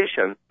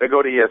information, they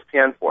go to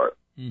ESPN for it,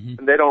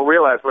 and they don't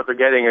realize what they're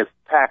getting is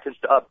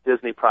packaged up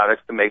Disney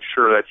products to make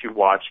sure that you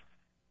watch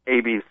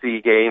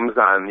ABC games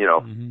on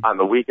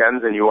the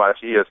weekends, and you watch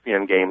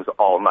ESPN games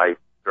all night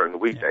during the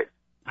weekdays.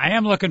 I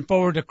am looking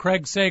forward to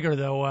Craig Sager,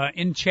 though,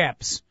 in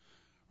chaps,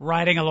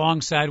 riding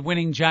alongside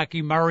winning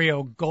jockey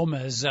Mario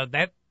Gomez.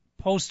 That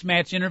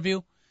post-match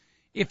interview,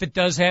 if it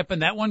does happen,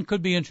 that one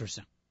could be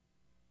interesting.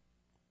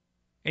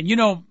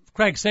 And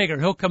Craig Sager,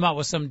 he'll come out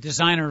with some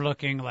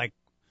designer-looking, like,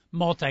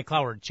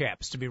 multi-colored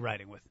chaps to be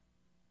riding with.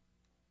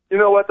 You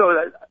know what, though?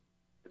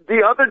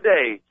 The other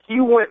day, he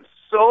went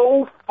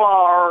so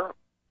far.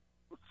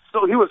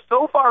 So he was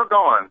so far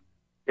gone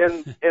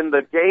in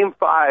the Game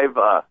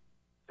 5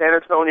 San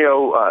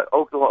Antonio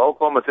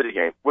Oklahoma City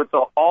game with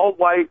the all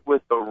white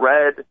with the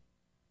red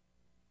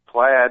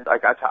plaid.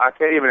 Like I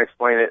can't even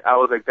explain it. I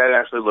was like, that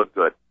actually looked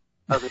good.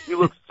 I was like, you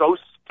look so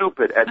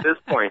stupid at this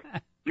point.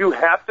 You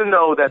have to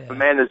know that the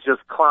man is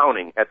just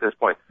clowning at this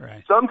point.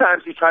 Right.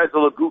 Sometimes he tries to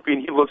look goofy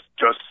and he looks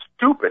just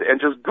stupid and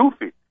just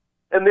goofy.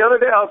 And the other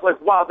day I was like,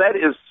 wow, that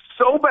is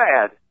so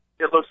bad.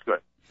 It looks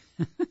good.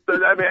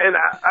 I mean, and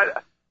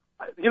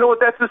you know what?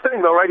 That's the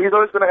thing, though, right? He's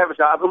always going to have a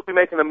job. He'll be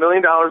making $1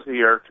 million a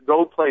year to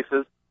go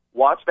places,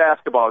 watch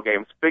basketball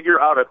games, figure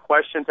out a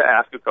question to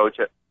ask a coach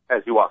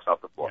as he walks off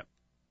the floor. Yep.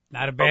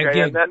 Not a bad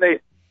gig.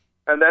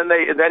 And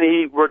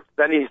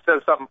then he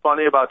says something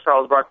funny about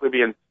Charles Barkley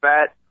being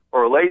fat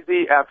or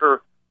lazy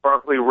after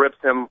Barkley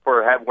rips him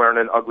for wearing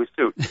an ugly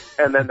suit.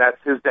 And then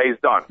that's his day's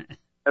done.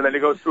 And then he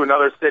goes to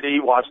another city,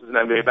 watches an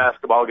NBA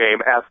basketball game,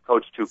 asks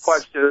coach 2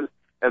 questions,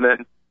 and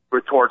then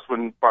retorts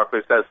when Barkley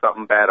says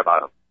something bad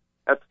about him.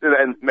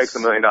 and makes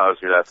 $1 million a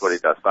year. That's what he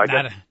does. So I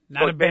guess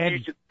not a bad.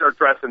 You should start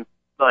dressing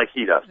like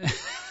he does.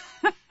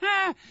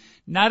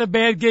 Not a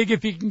bad gig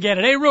if you can get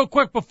it. Hey, real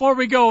quick before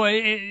we go,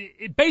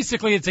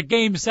 basically it's a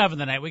Game 7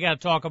 tonight. We got to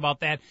talk about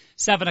that.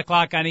 7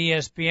 o'clock on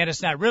ESPN.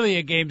 It's not really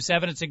a Game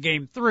 7. It's a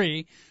Game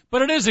 3.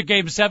 But it is a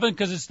Game 7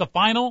 because it's the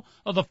final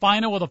of the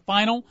final of the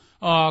final.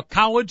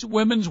 College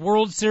Women's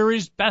World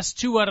Series. Best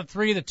 2 out of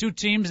 3. The 2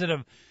 teams that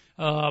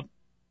have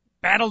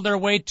battled their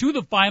way to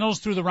the finals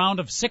through the round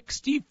of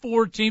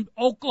 64 teams.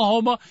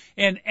 Oklahoma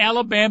and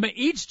Alabama.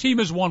 Each team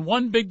has won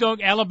one. Big Dog.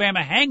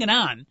 Alabama hanging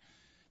on.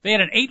 They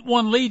had an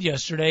 8-1 lead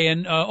yesterday,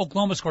 and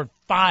Oklahoma scored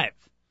 5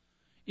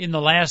 in the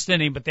last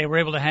inning, but they were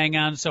able to hang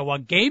on. So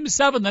Game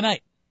 7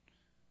 tonight.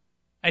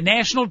 A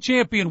national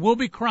champion will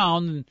be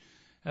crowned.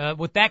 And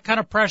with that kind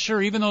of pressure,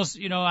 even though,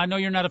 I know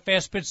you're not a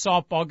fast-pitch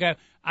softball guy,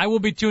 I will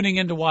be tuning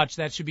in to watch.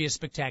 That should be a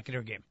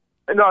spectacular game.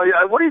 No,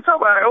 what are you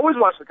talking about? I always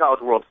watch the College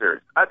World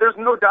Series. There's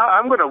no doubt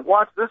I'm going to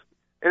watch this.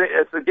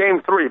 It's a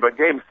Game 3, but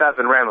Game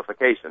 7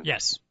 ramifications.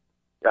 Yes.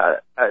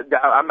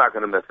 I'm not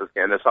going to miss this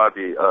game. This ought to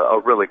be a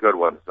really good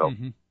one. So.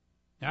 Mm-hmm.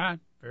 All right,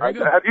 very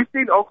good. Have you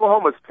seen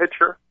Oklahoma's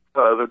pitcher,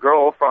 the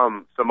girl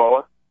from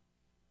Samoa?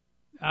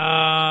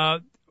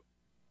 I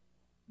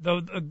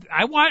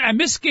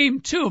missed Game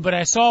 2, but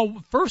I saw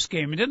first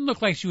game. It didn't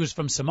look like she was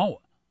from Samoa.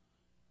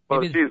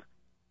 Well, she's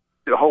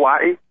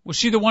Hawaii. Was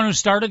she the one who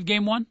started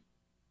Game 1?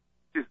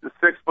 She's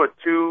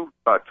 6'2",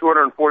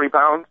 240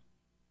 pounds.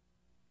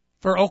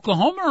 For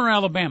Oklahoma or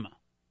Alabama?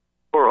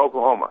 For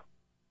Oklahoma.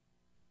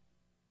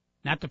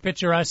 Not the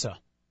pitcher I saw.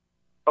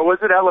 Oh, was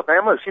it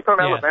Alabama? Is she from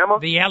Alabama?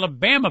 The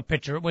Alabama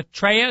pitcher with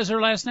Treya is her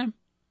last name.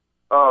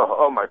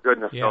 Oh my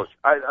goodness, yeah. Coach.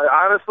 I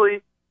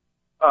honestly,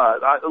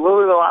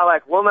 Lily the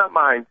Lilac will not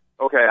mind.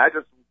 Okay, I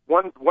just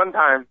one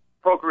time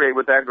procreate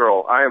with that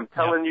girl. I am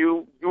telling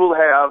you, you will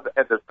have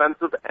a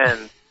defensive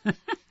end.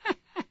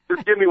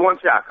 Just give me one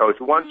shot, Coach.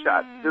 One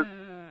shot. Just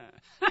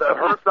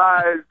her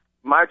size,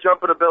 my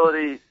jumping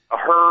ability,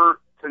 her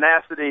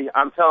tenacity.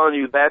 I'm telling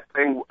you, that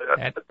thing.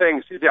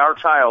 She's our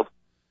child.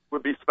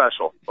 Would be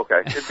special,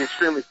 okay? It'd be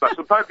extremely special.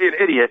 It'd probably be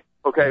an idiot,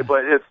 okay?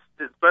 But it's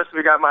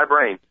especially got my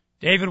brain.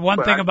 David,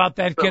 one thing about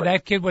that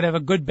kid would have a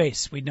good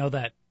base. We know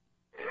that.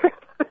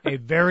 A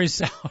very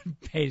sound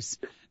base.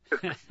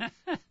 All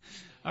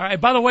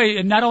right. By the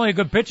way, not only a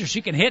good pitcher,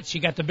 she can hit. She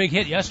got the big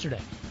hit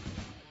yesterday.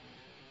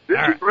 Did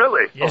she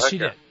really? Yes, she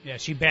did. Yeah,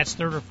 she bats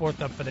 3rd or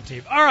 4th up for the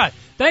team. All right.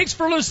 Thanks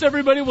for listening,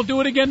 everybody. We'll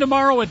do it again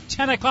tomorrow at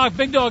 10 o'clock.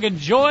 Big Dog,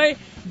 enjoy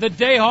the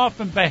day off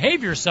and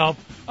behave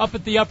yourself up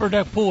at the Upper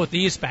Deck Pool at the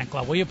East Bank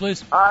Club. Will you,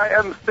 please?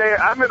 I'm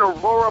in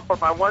Aurora for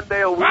my 1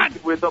 day a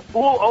week with the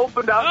pool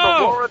opened out in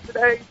Aurora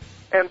today.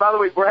 And by the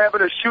way, we're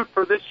having a shoot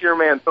for this year,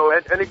 man. So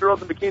any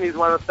girls in bikinis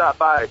want to stop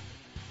by,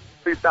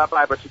 please stop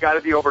by. But you got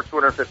to be over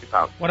 250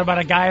 pounds. What about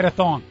a guy at a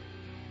thong?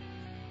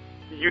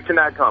 You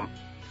cannot come.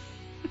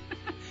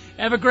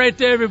 Have a great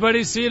day,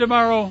 everybody. See you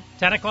tomorrow,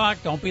 10 o'clock.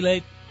 Don't be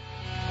late.